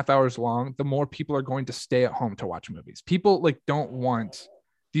 2.5 hours long, the more people are going to stay at home to watch movies. People like don't want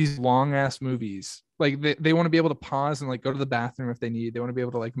these long ass movies. Like they want to be able to pause and like go to the bathroom if they need. They want to be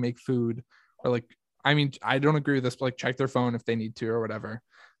able to like make food or like, I mean, I don't agree with this, but like check their phone if they need to or whatever.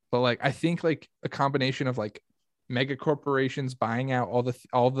 But like, I think like a combination of like mega corporations buying out all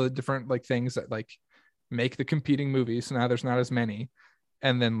the different like things that like make the competing movies. So now there's not as many.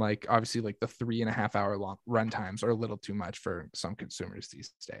 And then like, obviously like the 3.5 hour long run times are a little too much for some consumers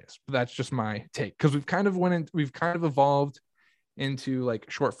these days. But that's just my take. Cause we've kind of evolved into like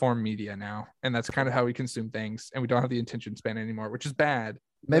short form media now. And that's kind of how we consume things. And we don't have the attention span anymore, which is bad.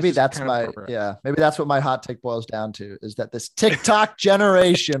 Maybe that's maybe that's what my hot take boils down to is that this TikTok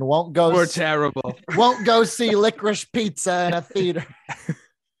generation won't go see Licorice Pizza in a theater.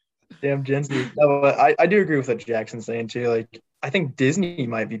 Damn Gen Z. No, but I do agree with what Jackson's saying too. Like, I think Disney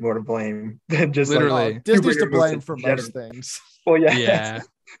might be more to blame than just literally like, Disney's to superhero blame movies for in most general. things. Well, yeah, Yeah.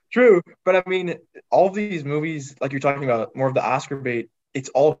 true. But I mean, all of these movies, like you're talking about, more of the Oscar bait, it's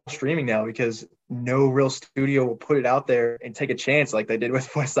all streaming now because no real studio will put it out there and take a chance like they did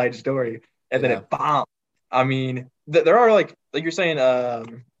with West Side Story, and then it bombed. I mean, there are like you're saying,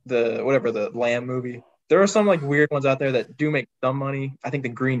 the Lamb movie. There are some like weird ones out there that do make some money. I think the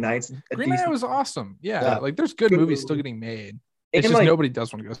Green Knight's Green Knight was awesome. Yeah, like there's good movies still getting made. It's And, just like, nobody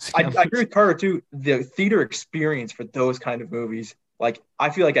does want to go see I them. agree with Carter too. The theater experience for those kind of movies, like I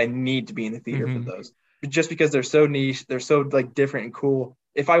feel like I need to be in the theater for those, just because they're so niche, they're so like different and cool.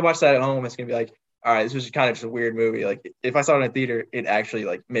 If I watch that at home, it's gonna be like, all right, this was kind of just a weird movie. Like if I saw it in a theater, it actually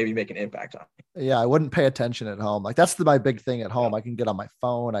like maybe make an impact on me. Yeah, I wouldn't pay attention at home. Like that's my big thing at home. I can get on my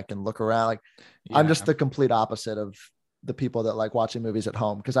phone, I can look around. Like I'm just the complete opposite of the people that like watching movies at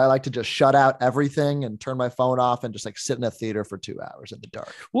home because I like to just shut out everything and turn my phone off and just like sit in a theater for 2 hours in the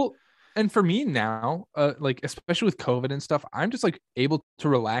dark. Well, and for me now, like especially with COVID and stuff, I'm just like able to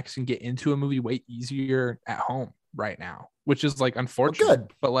relax and get into a movie way easier at home right now, which is like unfortunate. Well,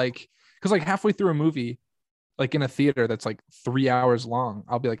 good. But like, because like halfway through a movie, like in a theater that's like 3 hours long,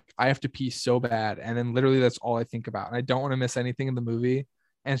 I'll be like, I have to pee so bad, and then literally that's all I think about, and I don't want to miss anything in the movie.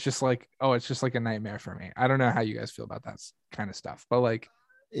 And it's just like, oh, it's just like a nightmare for me. I don't know how you guys feel about that kind of stuff, but like,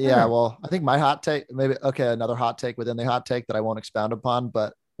 yeah, well, I think my hot take, another hot take within the hot take that I won't expound upon,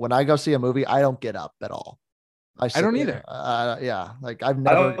 but when I go see a movie, I don't get up at all. I don't either. Yeah, like I've I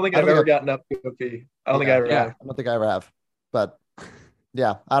never. don't think I've ever gotten up to go pee. I don't think I ever have. I don't think I ever have. But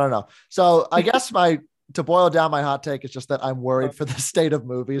yeah, I don't know. So I guess to boil down my hot take is just that I'm worried for the state of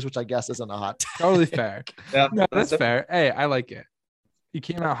movies, which I guess isn't a hot take. Totally fair. Yeah, no, that's fair. Hey, I like it. You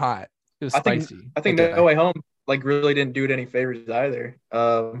came out hot. It was spicy. I think No Way Home like really didn't do it any favors either.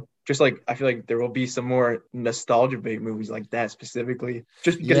 Just like I feel like there will be some more nostalgia bait movies like that specifically,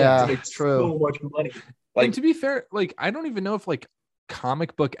 just because it takes so much money. Like, and to be fair, like I don't even know if like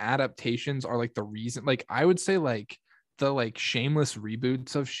comic book adaptations are like the reason. Like I would say like the like shameless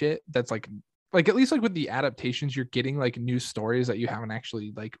reboots of shit that's like like at least like with the adaptations, you're getting like new stories that you haven't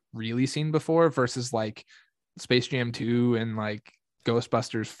actually like really seen before versus like Space Jam 2 and like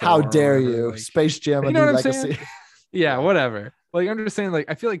Ghostbusters 4. How dare whatever, you? like, Space Jam, a you know new what I'm legacy. saying? Yeah, whatever. Like I'm just saying, like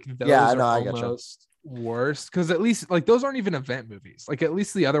I feel like those Yeah, no, are I getcha. almost worse because at least like those aren't even event movies. Like at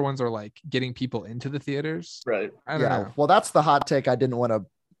least the other ones are like getting people into the theaters. Right. I don't know. Well, that's the hot take I didn't want to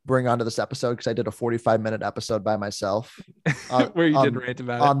bring onto this episode because I did a 45-minute episode by myself Where you did rant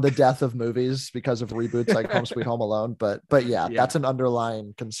about on it. the death of movies because of reboots like Home Sweet Home Alone. But yeah, Yeah. that's an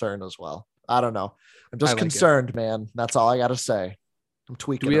underlying concern as well. I don't know. I'm I just like it. concerned, man. That's all I got to say. I'm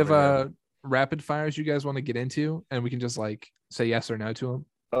tweaking. Do we have over here. rapid fires you guys want to get into and we can just like say yes or no to them?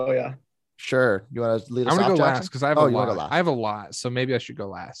 Oh yeah. Sure. You want to lead us I'm off, gonna go Jackson? last because I have Oh, a you wanna lot. go last. I have a lot, so maybe I should go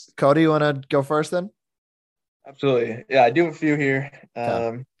last. Cody, you want to go first then? Absolutely. Yeah, I do have a few here.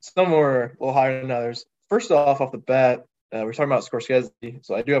 Okay. Some are a little higher than others. First off the bat, we're talking about Scorsese,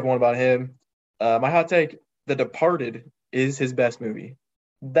 so I do have one about him. My hot take: The Departed is his best movie.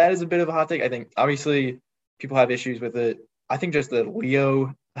 That is a bit of a hot take. I think obviously people have issues with it. I think just the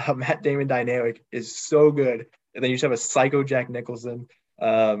Leo Matt Damon dynamic is so good, and then you just have a psycho Jack Nicholson.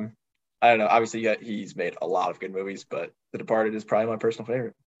 I don't know. Obviously, yeah, he's made a lot of good movies, but The Departed is probably my personal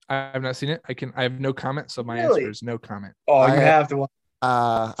favorite. I have not seen it. I have no comment, so my Really? answer is no comment. Oh, you I- have to watch.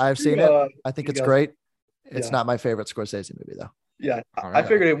 I've seen it. I think you it's go. great. It's Yeah. not my favorite Scorsese movie though. Yeah, All I right.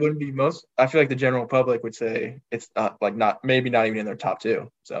 figured it wouldn't be most. I feel like the general public would say it's not maybe not even in their top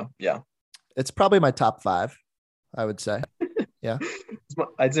two. So yeah, It's probably my top 5, I would say.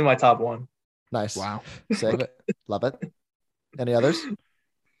 it's in my top one. Nice. Wow. Sick. Love it. Any others?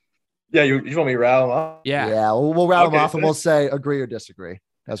 Yeah, you want me to rattle them off? Yeah. Yeah, we'll round them Okay, off and we'll say agree or disagree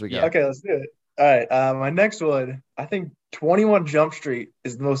as we go. Yeah. Okay, let's do it. All right, my next one. I think 21 Jump Street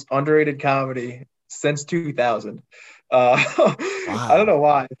is the most underrated comedy since 2000. I don't know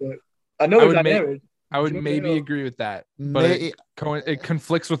why, but I know I the would dynamic. I would Jonah maybe Hill. agree with that, but May- it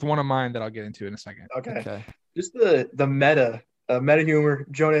conflicts with one of mine that I'll get into in a second. Okay. okay. Just the meta humor.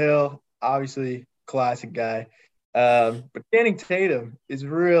 Jonah Hill, obviously classic guy. But Channing Tatum is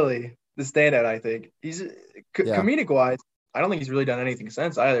really the standout. I think he's Yeah. comedic wise. I don't think he's really done anything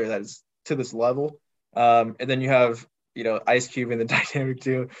since either that is to this level. And then you have Ice Cube in the dynamic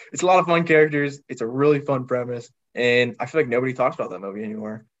too. It's a lot of fun characters. It's a really fun premise, and I feel like nobody talks about that movie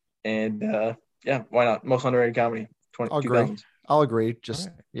anymore. And yeah, why not? Most underrated comedy. I'll agree. 2000s. I'll agree. Just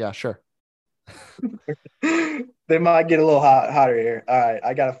All right. yeah, sure. They might get a little hotter here. All right,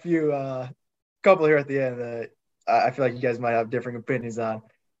 I got a few, couple here at the end that I feel like you guys might have differing opinions on.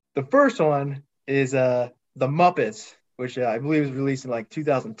 The first one is The Muppets, which I believe was released in like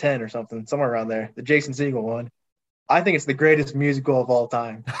 2010 or something, somewhere around there. The Jason Segel one. I think it's the greatest musical of all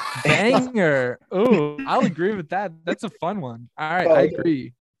time. Banger. Oh, I'll agree with that. That's a fun one. All right, Oh, I okay.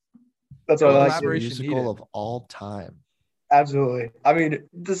 agree. That's what I like. Collaboration Musical needed. of all time. Absolutely. I mean,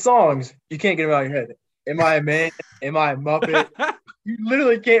 the songs, you can't get them out of your head. Am I a man? Am I a Muppet? You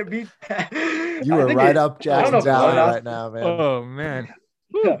literally can't beat that. You I are think right it- up I don't know Jackson's if alley one else- right now, man. Oh man.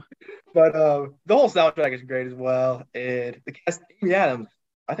 Yeah. But the whole soundtrack is great as well. And the cast, Amy Adams,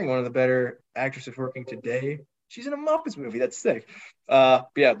 I think one of the better actresses working today. She's in a Muppets movie. That's sick. But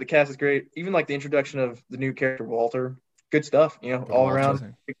yeah, the cast is great. Even like the introduction of the new character, Walter. Good stuff, all Walter.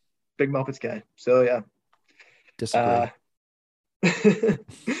 around. Big Muppets guy. So yeah. Disagree.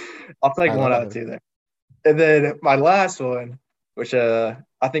 I'll take I one love out of it. two there. And then my last one, which I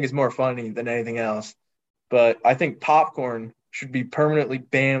think is more funny than anything else, but I think popcorn should be permanently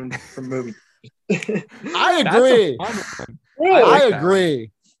banned from movies. I That's agree. a fun one. Really? I like I that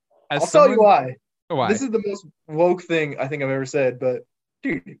agree. As I'll tell you someone- why. Why? This is the most woke thing I think I've ever said, but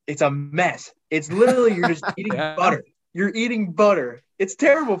dude, it's a mess. It's literally you're just eating Yeah. butter. You're eating butter. It's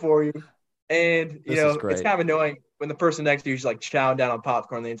terrible for you. And This is it's great. kind of annoying when the person next to you is like chowing down on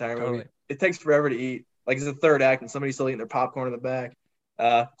popcorn the entire movie. Totally. It takes forever to eat. Like it's the third act and somebody's still eating their popcorn in the back.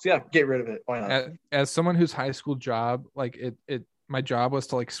 So yeah, get rid of it. Why not? As someone whose high school job, like my job was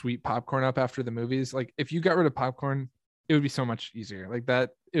to like sweep popcorn up after the movies. Like if you got rid of popcorn, it would be so much easier. Like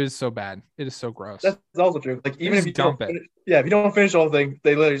that, it was so bad. It is so gross. That's also true. Like even just if you don't dump it. finish, if you don't finish the whole thing,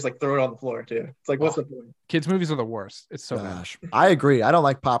 they literally just like throw it on the floor too. It's like what's the point? Kids movies are the worst. It's so bad. Gosh, I agree. I don't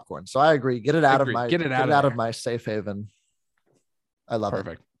like popcorn, so I agree. Get it out of agree. my Get it out of of there. my safe haven. I love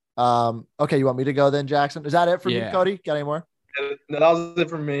Perfect. it. Okay, you want me to go then, Jackson? Is that it for you, Yeah. Cody? Got any more? No, that was it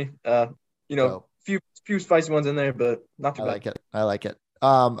from me. Go. Few spicy ones in there, but not too I bad. like it. I like it.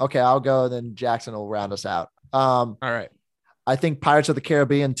 Okay, I'll go. Then Jackson will round us out. All right. I think Pirates of the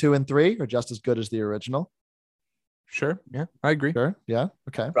Caribbean 2 and 3 are just as good as the original. Sure. Yeah, I agree. Sure. Yeah.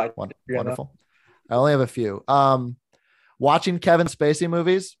 Okay. Right. Yeah, Wonderful. I only have a few. Watching Kevin Spacey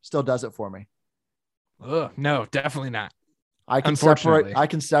movies still does it for me. Ugh, no, definitely not. I can Unfortunately.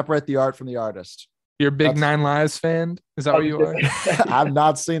 separate the art from the artist. You're a big That's- Nine Lives fan? Is that what you are? I've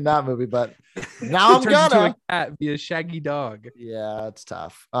not seen that movie, but now I'm It turns into gonna. a cat via shaggy dog. Yeah, it's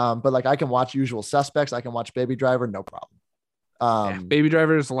tough. But like I can watch Usual Suspects. I can watch Baby Driver, no problem. Yeah, Baby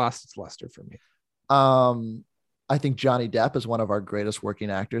Driver has lost its luster for me. I think Johnny Depp is one of our greatest working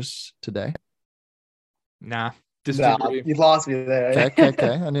actors today. Nah, Nah, disagree. you lost me there. Okay.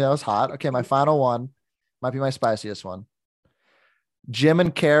 I knew that was hot. Okay, my final one might be my spiciest one. Jim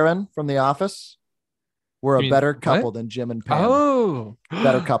and Karen from The Office were You a mean better what? couple than Jim and Pam. Oh,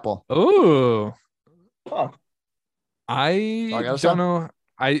 Better couple. Oh, Huh. I I gotta don't say. know.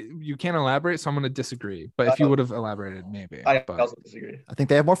 You can't elaborate, so I'm going to disagree. But if you would have elaborated, maybe. I But also disagree. I think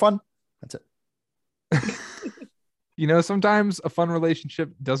they have more fun. That's it. sometimes a fun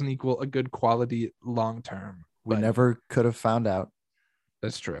relationship doesn't equal a good quality long term. We never could have found out.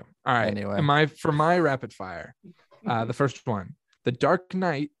 That's true. All right. Anyway. For my rapid fire, the first one, The Dark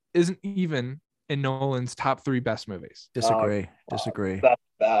Knight isn't even in Nolan's top 3 best movies. Disagree. Wow. Disagree. That's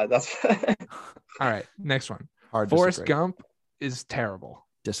bad. That's All right. Next one. Hard Forrest disagree. Gump is terrible.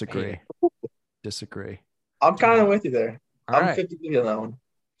 Disagree. Disagree. I'm kind of with you there. All I'm right. 50 on that one.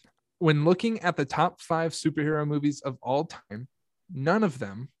 When looking at the top 5 superhero movies of all time, none of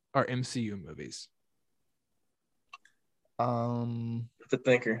them are MCU movies. That's a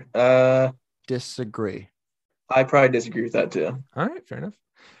thinker. Disagree. I probably disagree with that too. All right, fair enough.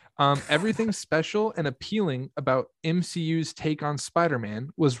 Everything special and appealing about MCU's take on Spider-Man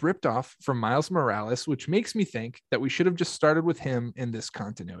was ripped off from Miles Morales, which makes me think that we should have just started with him in this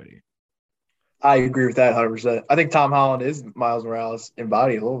continuity. I agree with that 100%. I think Tom Holland is Miles Morales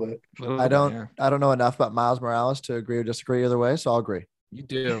embodied a little bit. I don't know enough about Miles Morales to agree or disagree either way, so I'll agree. You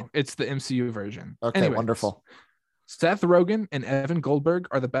do. It's the MCU version. Okay, Anyways, wonderful. Seth Rogen and Evan Goldberg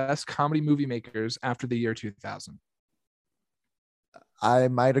are the best comedy movie makers after the year 2000. I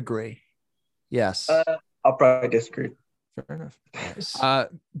might agree. Yes. I'll probably disagree. Fair enough. Nice.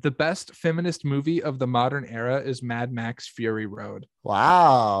 The best feminist movie of the modern era is Mad Max Fury Road.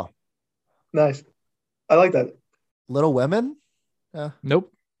 Wow. Nice. I like that. Little Women?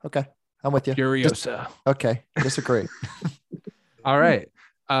 Nope. Okay. I'm with you. Furiosa. Okay. Disagree. All right.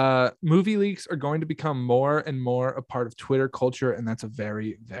 Movie leaks are going to become more and more a part of Twitter culture, and that's a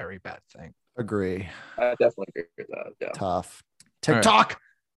very, very bad thing. Agree. I definitely agree with that. Yeah. Tough. All right. TikTok.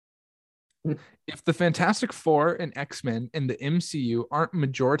 If the Fantastic Four and X-Men in the MCU aren't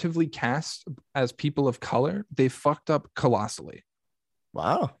majoritively cast as people of color, they fucked up colossally.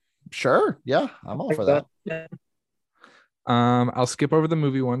 Wow. Sure. Yeah. I'm all for that. Yeah. I'll skip over the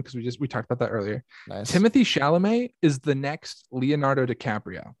movie one because we talked about that earlier. Nice. Timothy Chalamet is the next Leonardo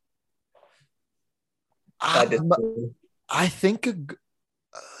DiCaprio. I disagree. I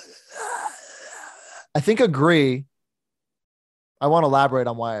think agree. I won't elaborate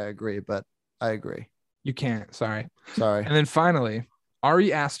on why I agree, but I agree. You can't. Sorry. Sorry. And then finally,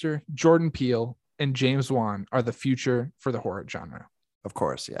 Ari Aster, Jordan Peele, and James Wan are the future for the horror genre. Of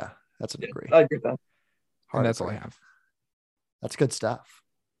course. Yeah. That's an agree. I agree with that. And that's all I agree. have. That's good stuff.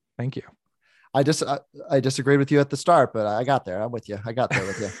 Thank you. I disagreed with you at the start, but I got there. I'm with you. I got there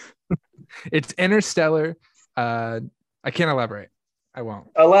with you. It's Interstellar. I can't elaborate. I won't.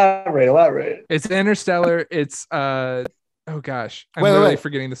 Elaborate. It's Interstellar. It's oh gosh. I'm Wait, literally wait.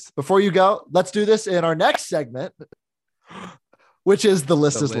 forgetting this. Before you go, let's do this in our next segment, which is The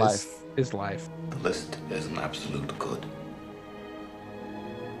List The is list Life. is life. The list is an absolute good.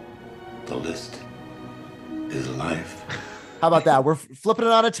 The list is life. How about that? We're flipping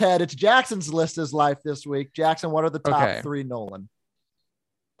it on its head. It's Jackson's List is Life this week. Jackson, what are the top Okay. 3 Nolan?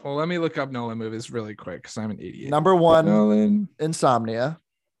 Well, let me look up Nolan movies really quick because I'm an idiot. Number 1, Nolan. Insomnia.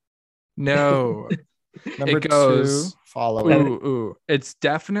 No. Number It goes- 2, Following. Ooh. It's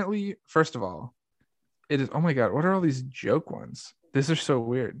definitely, first of all, it is. Oh my God. What are all these joke ones? These are so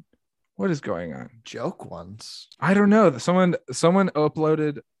weird. What is going on? Joke ones. I don't know. Someone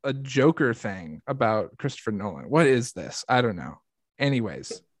uploaded a Joker thing about Christopher Nolan. What is this? I don't know.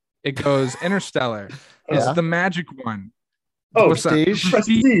 Anyways, it goes Interstellar. It's Yeah. the magic one. Oh, What's that? Prestige.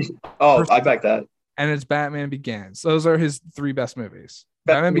 Prestige. Oh, I back that. And it's Batman Begins. Those are his 3 best movies.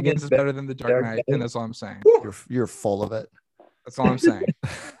 Batman Begins is better than The Dark Knight, and that's all I'm saying. You're full of it. That's all I'm saying.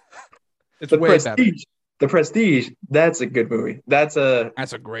 It's The way better. Prestige. The Prestige. That's a good movie. That's a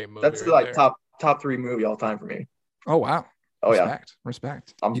great movie. that's right like there. top 3 movie all time for me. Oh wow. Oh yeah,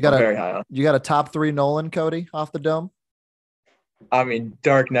 Respect. I'm You gotta- very high on it. You got a top 3 Nolan, Cody, off the dome? I mean,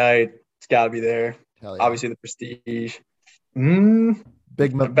 Dark Knight. It's got to be there. Hell yeah. Obviously, The Prestige.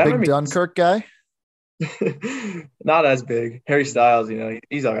 Big Batman Begins. Dunkirk guy. Not as big. Harry Styles,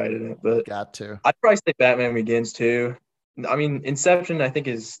 he's all right in it, but Got to. I'd probably say Batman Begins too. I mean, Inception, I think,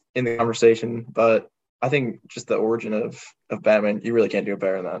 is in the conversation, but I think just the origin of Batman, you really can't do it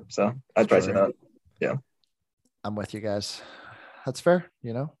better than that. So I'd probably say that. Yeah. I'm with you guys. That's fair.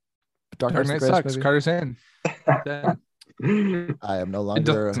 Dark Dark Knight's Knight the sucks. greatest movie. Carter's in. I am no It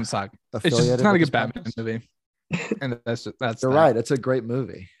longer doesn't suck. It's affiliated just not a with good this Batman podcast. movie. And that's You're that. right. It's a great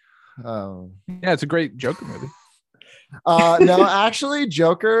movie. Yeah, it's a great Joker movie. No, actually,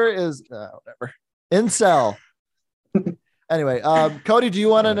 Joker is whatever. Incel. Anyway, Cody, do you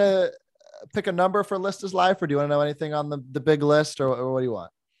want to pick a number for List is Life, or do you want to know anything on the big list, or what do you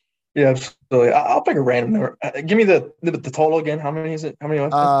want? Yeah, absolutely. I'll pick a random number. Give me the total again. How many is it? How many?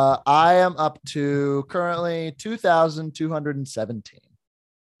 I am up to currently 2,217.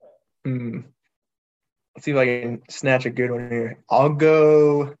 Let's see if I can snatch a good one here. I'll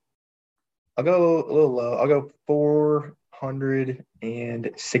go a little low. I'll go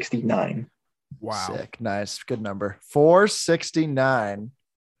 469. Wow. Sick. Nice. Good number. 469.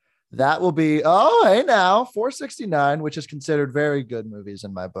 That will be, hey now, 469, which is considered very good movies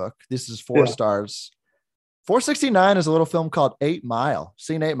in my book. This is 4 stars. 469 is a little film called 8 Mile.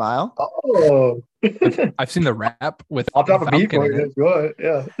 Seen 8 Mile? Oh. I've seen the rap with I'll drop a beat Falcon for in you. it. Go ahead.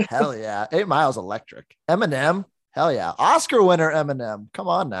 Yeah. Hell yeah. 8 Mile's electric. Eminem? Hell yeah. Oscar winner Eminem. Come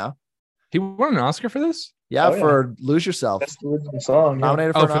on now. He won an Oscar for this? Yeah, Oh, yeah. for Lose Yourself. That's the original song. Yeah.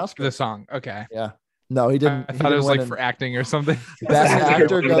 Nominated for Oh, an for Oscar. the song. Okay. Yeah. No, he didn't. I he thought it didn't was win like an- for acting or something. Best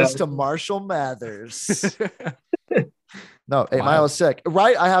actor Yeah. goes to Marshall Mathers. No, 8 Wow. Mile is sick.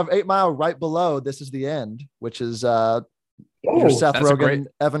 Right. I have 8 Mile right below This Is the End, which is your Seth that's a Rogen, great-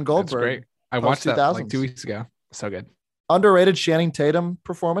 Evan That's Goldberg. great. I watched that like 2000s. 2 weeks ago. So good. Underrated Channing Tatum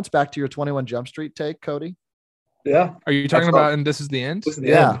performance. Back to your 21 Jump Street take, Cody. Yeah. Are you talking That's about and This Is the End? This is the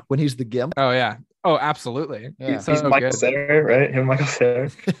Yeah, end. when he's the Gimp. Oh yeah. Oh, absolutely. Yeah. So He's Michael good. Cera, right? Him and Michael Cera.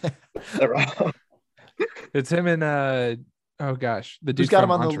 Is that right? It's him and oh gosh, the dude Who's got him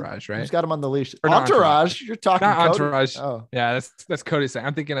from on Entourage, the? right? Who's got him on the leash? Or not Entourage. You're talking Not Cody? Entourage. Oh, Yeah, that's Cody's saying.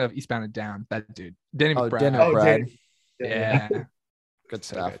 I'm thinking of Eastbound and Down. That dude, Danny oh, McBride. Danny Oh, McBride. Danny. Yeah, Good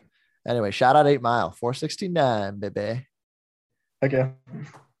So stuff. good. Anyway, shout out 8 Mile. 469, baby. Okay.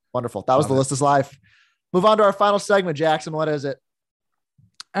 Wonderful. That was Love the it. List is Life. Move on to our final segment, Jackson. What is it?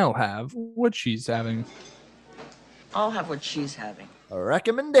 I'll have what she's having. I'll have what she's having.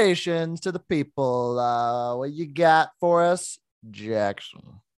 Recommendations to the people. What you got for us, Jackson?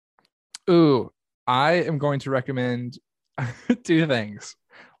 Ooh, I am going to recommend 2 things.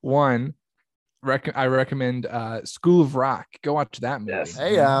 One, I recommend School of Rock. Go watch that movie. Yes.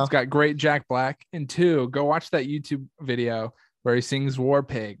 Hey, yeah. It's got great Jack Black. And 2, go watch that YouTube video where he sings War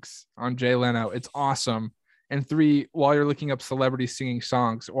Pigs on Jay Leno. It's awesome. And 3, while you're looking up celebrities singing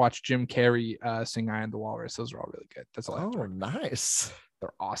songs, watch Jim Carrey sing I Am the Walrus. Those are all really good. That's all I have to Oh, recommend. nice.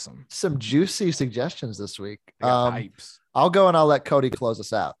 They're awesome. Some juicy suggestions this week. They got pipes. I'll go and I'll let Cody close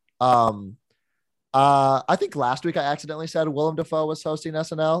us out. I think last week I accidentally said Willem Dafoe was hosting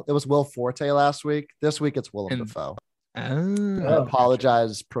SNL. It was Will Forte last week. This week it's Willem And- Dafoe. I Oh,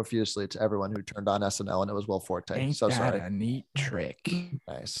 apologize profusely to everyone who turned on SNL and it was Will Forte. ain't So that sorry. a neat trick?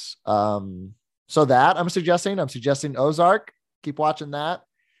 Nice. So that I'm suggesting Ozark. Keep watching that.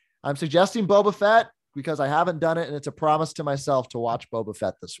 I'm suggesting Boba Fett because I haven't done it, and it's a promise to myself to watch Boba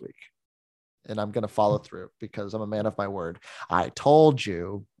Fett this week. And I'm gonna follow through because I'm a man of my word. I told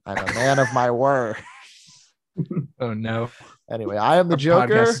you I'm a man of my word. Oh no. Anyway, I am the Our Joker.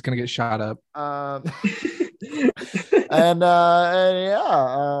 podcast is gonna get shot up.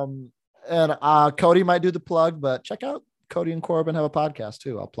 And Cody might do the plug, but check out Cody and Corbin have a podcast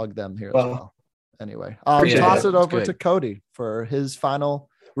too. I'll plug them here as well. Anyway, I'll Appreciate toss it. it over It's to good. Cody for his final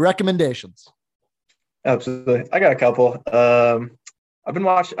recommendations. Absolutely. I got a couple. I've been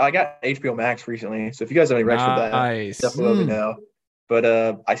watching. I got HBO Max recently, so if you guys have any recs for that, Nice. definitely let me know.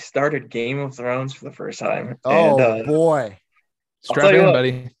 But I started Game of Thrones for the first time. Oh and, boy. Strap tell you in, what.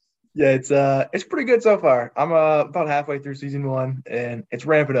 buddy. yeah, it's pretty good so far. I'm about halfway through season 1, and it's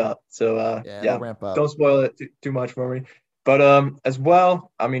ramping up. So Yeah, yeah, it'll ramp up. don't spoil it too much for me. But as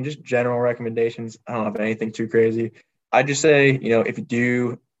well, I mean, just general recommendations. I don't have anything too crazy. I just say, if you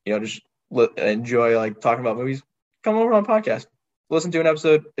do, just enjoy like talking about movies, come over on a podcast. Listen to an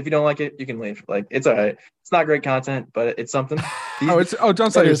episode. If you don't like it, you can leave. Like, it's all right. It's not great content, but it's something. Don't sell It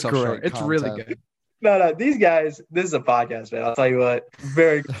is yourself great short. It's really content. good. No, these guys. This is a podcast, man. I'll tell you what,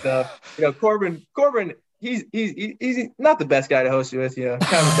 very good stuff. Corbin, he's not the best guy to host you with. Kind of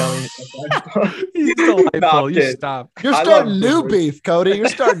a dummy. He's No, delightful. I'm You kidding. stop. You're I starting love new Corbin. beef, Cody. You're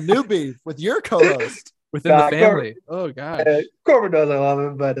starting new beef with your co-host. within the family. Oh gosh. Corbin knows I love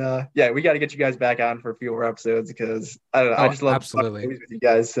him, but yeah, we got to get you guys back on for a few more episodes because I don't know. I just love absolutely movies with you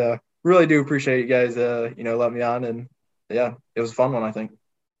guys. So really do appreciate you guys. Let me on, and yeah, it was a fun one. I think.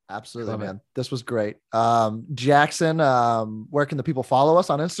 Absolutely, man. This was great. Jackson, where can the people follow us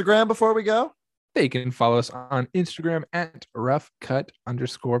on Instagram before we go? They can follow us on Instagram at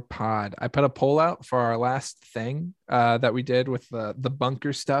roughcut_pod. I put a poll out for our last thing that we did with the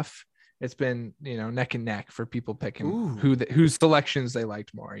bunker stuff. It's been, neck and neck for people picking whose selections they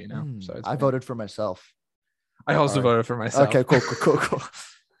liked more, So I voted for myself. I also voted for myself. Okay, cool.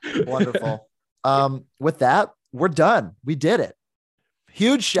 Wonderful. With that, we're done. We did it.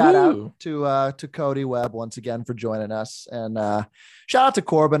 Huge shout out to Cody Webb once again for joining us, and shout out to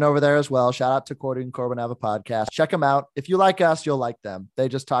Corbin over there as well. Shout out to Cody and Corbin have a podcast. Check them out. If you like us, you'll like them. They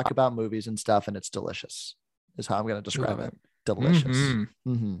just talk about movies and stuff, and it's delicious. Is how I'm going to describe it. Delicious.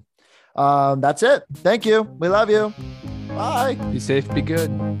 That's it. Thank you. We love you. Bye. Be safe. Be good.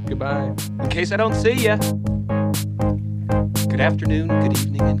 Goodbye. In case I don't see you. Good afternoon, good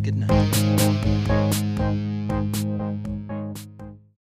evening, and good night.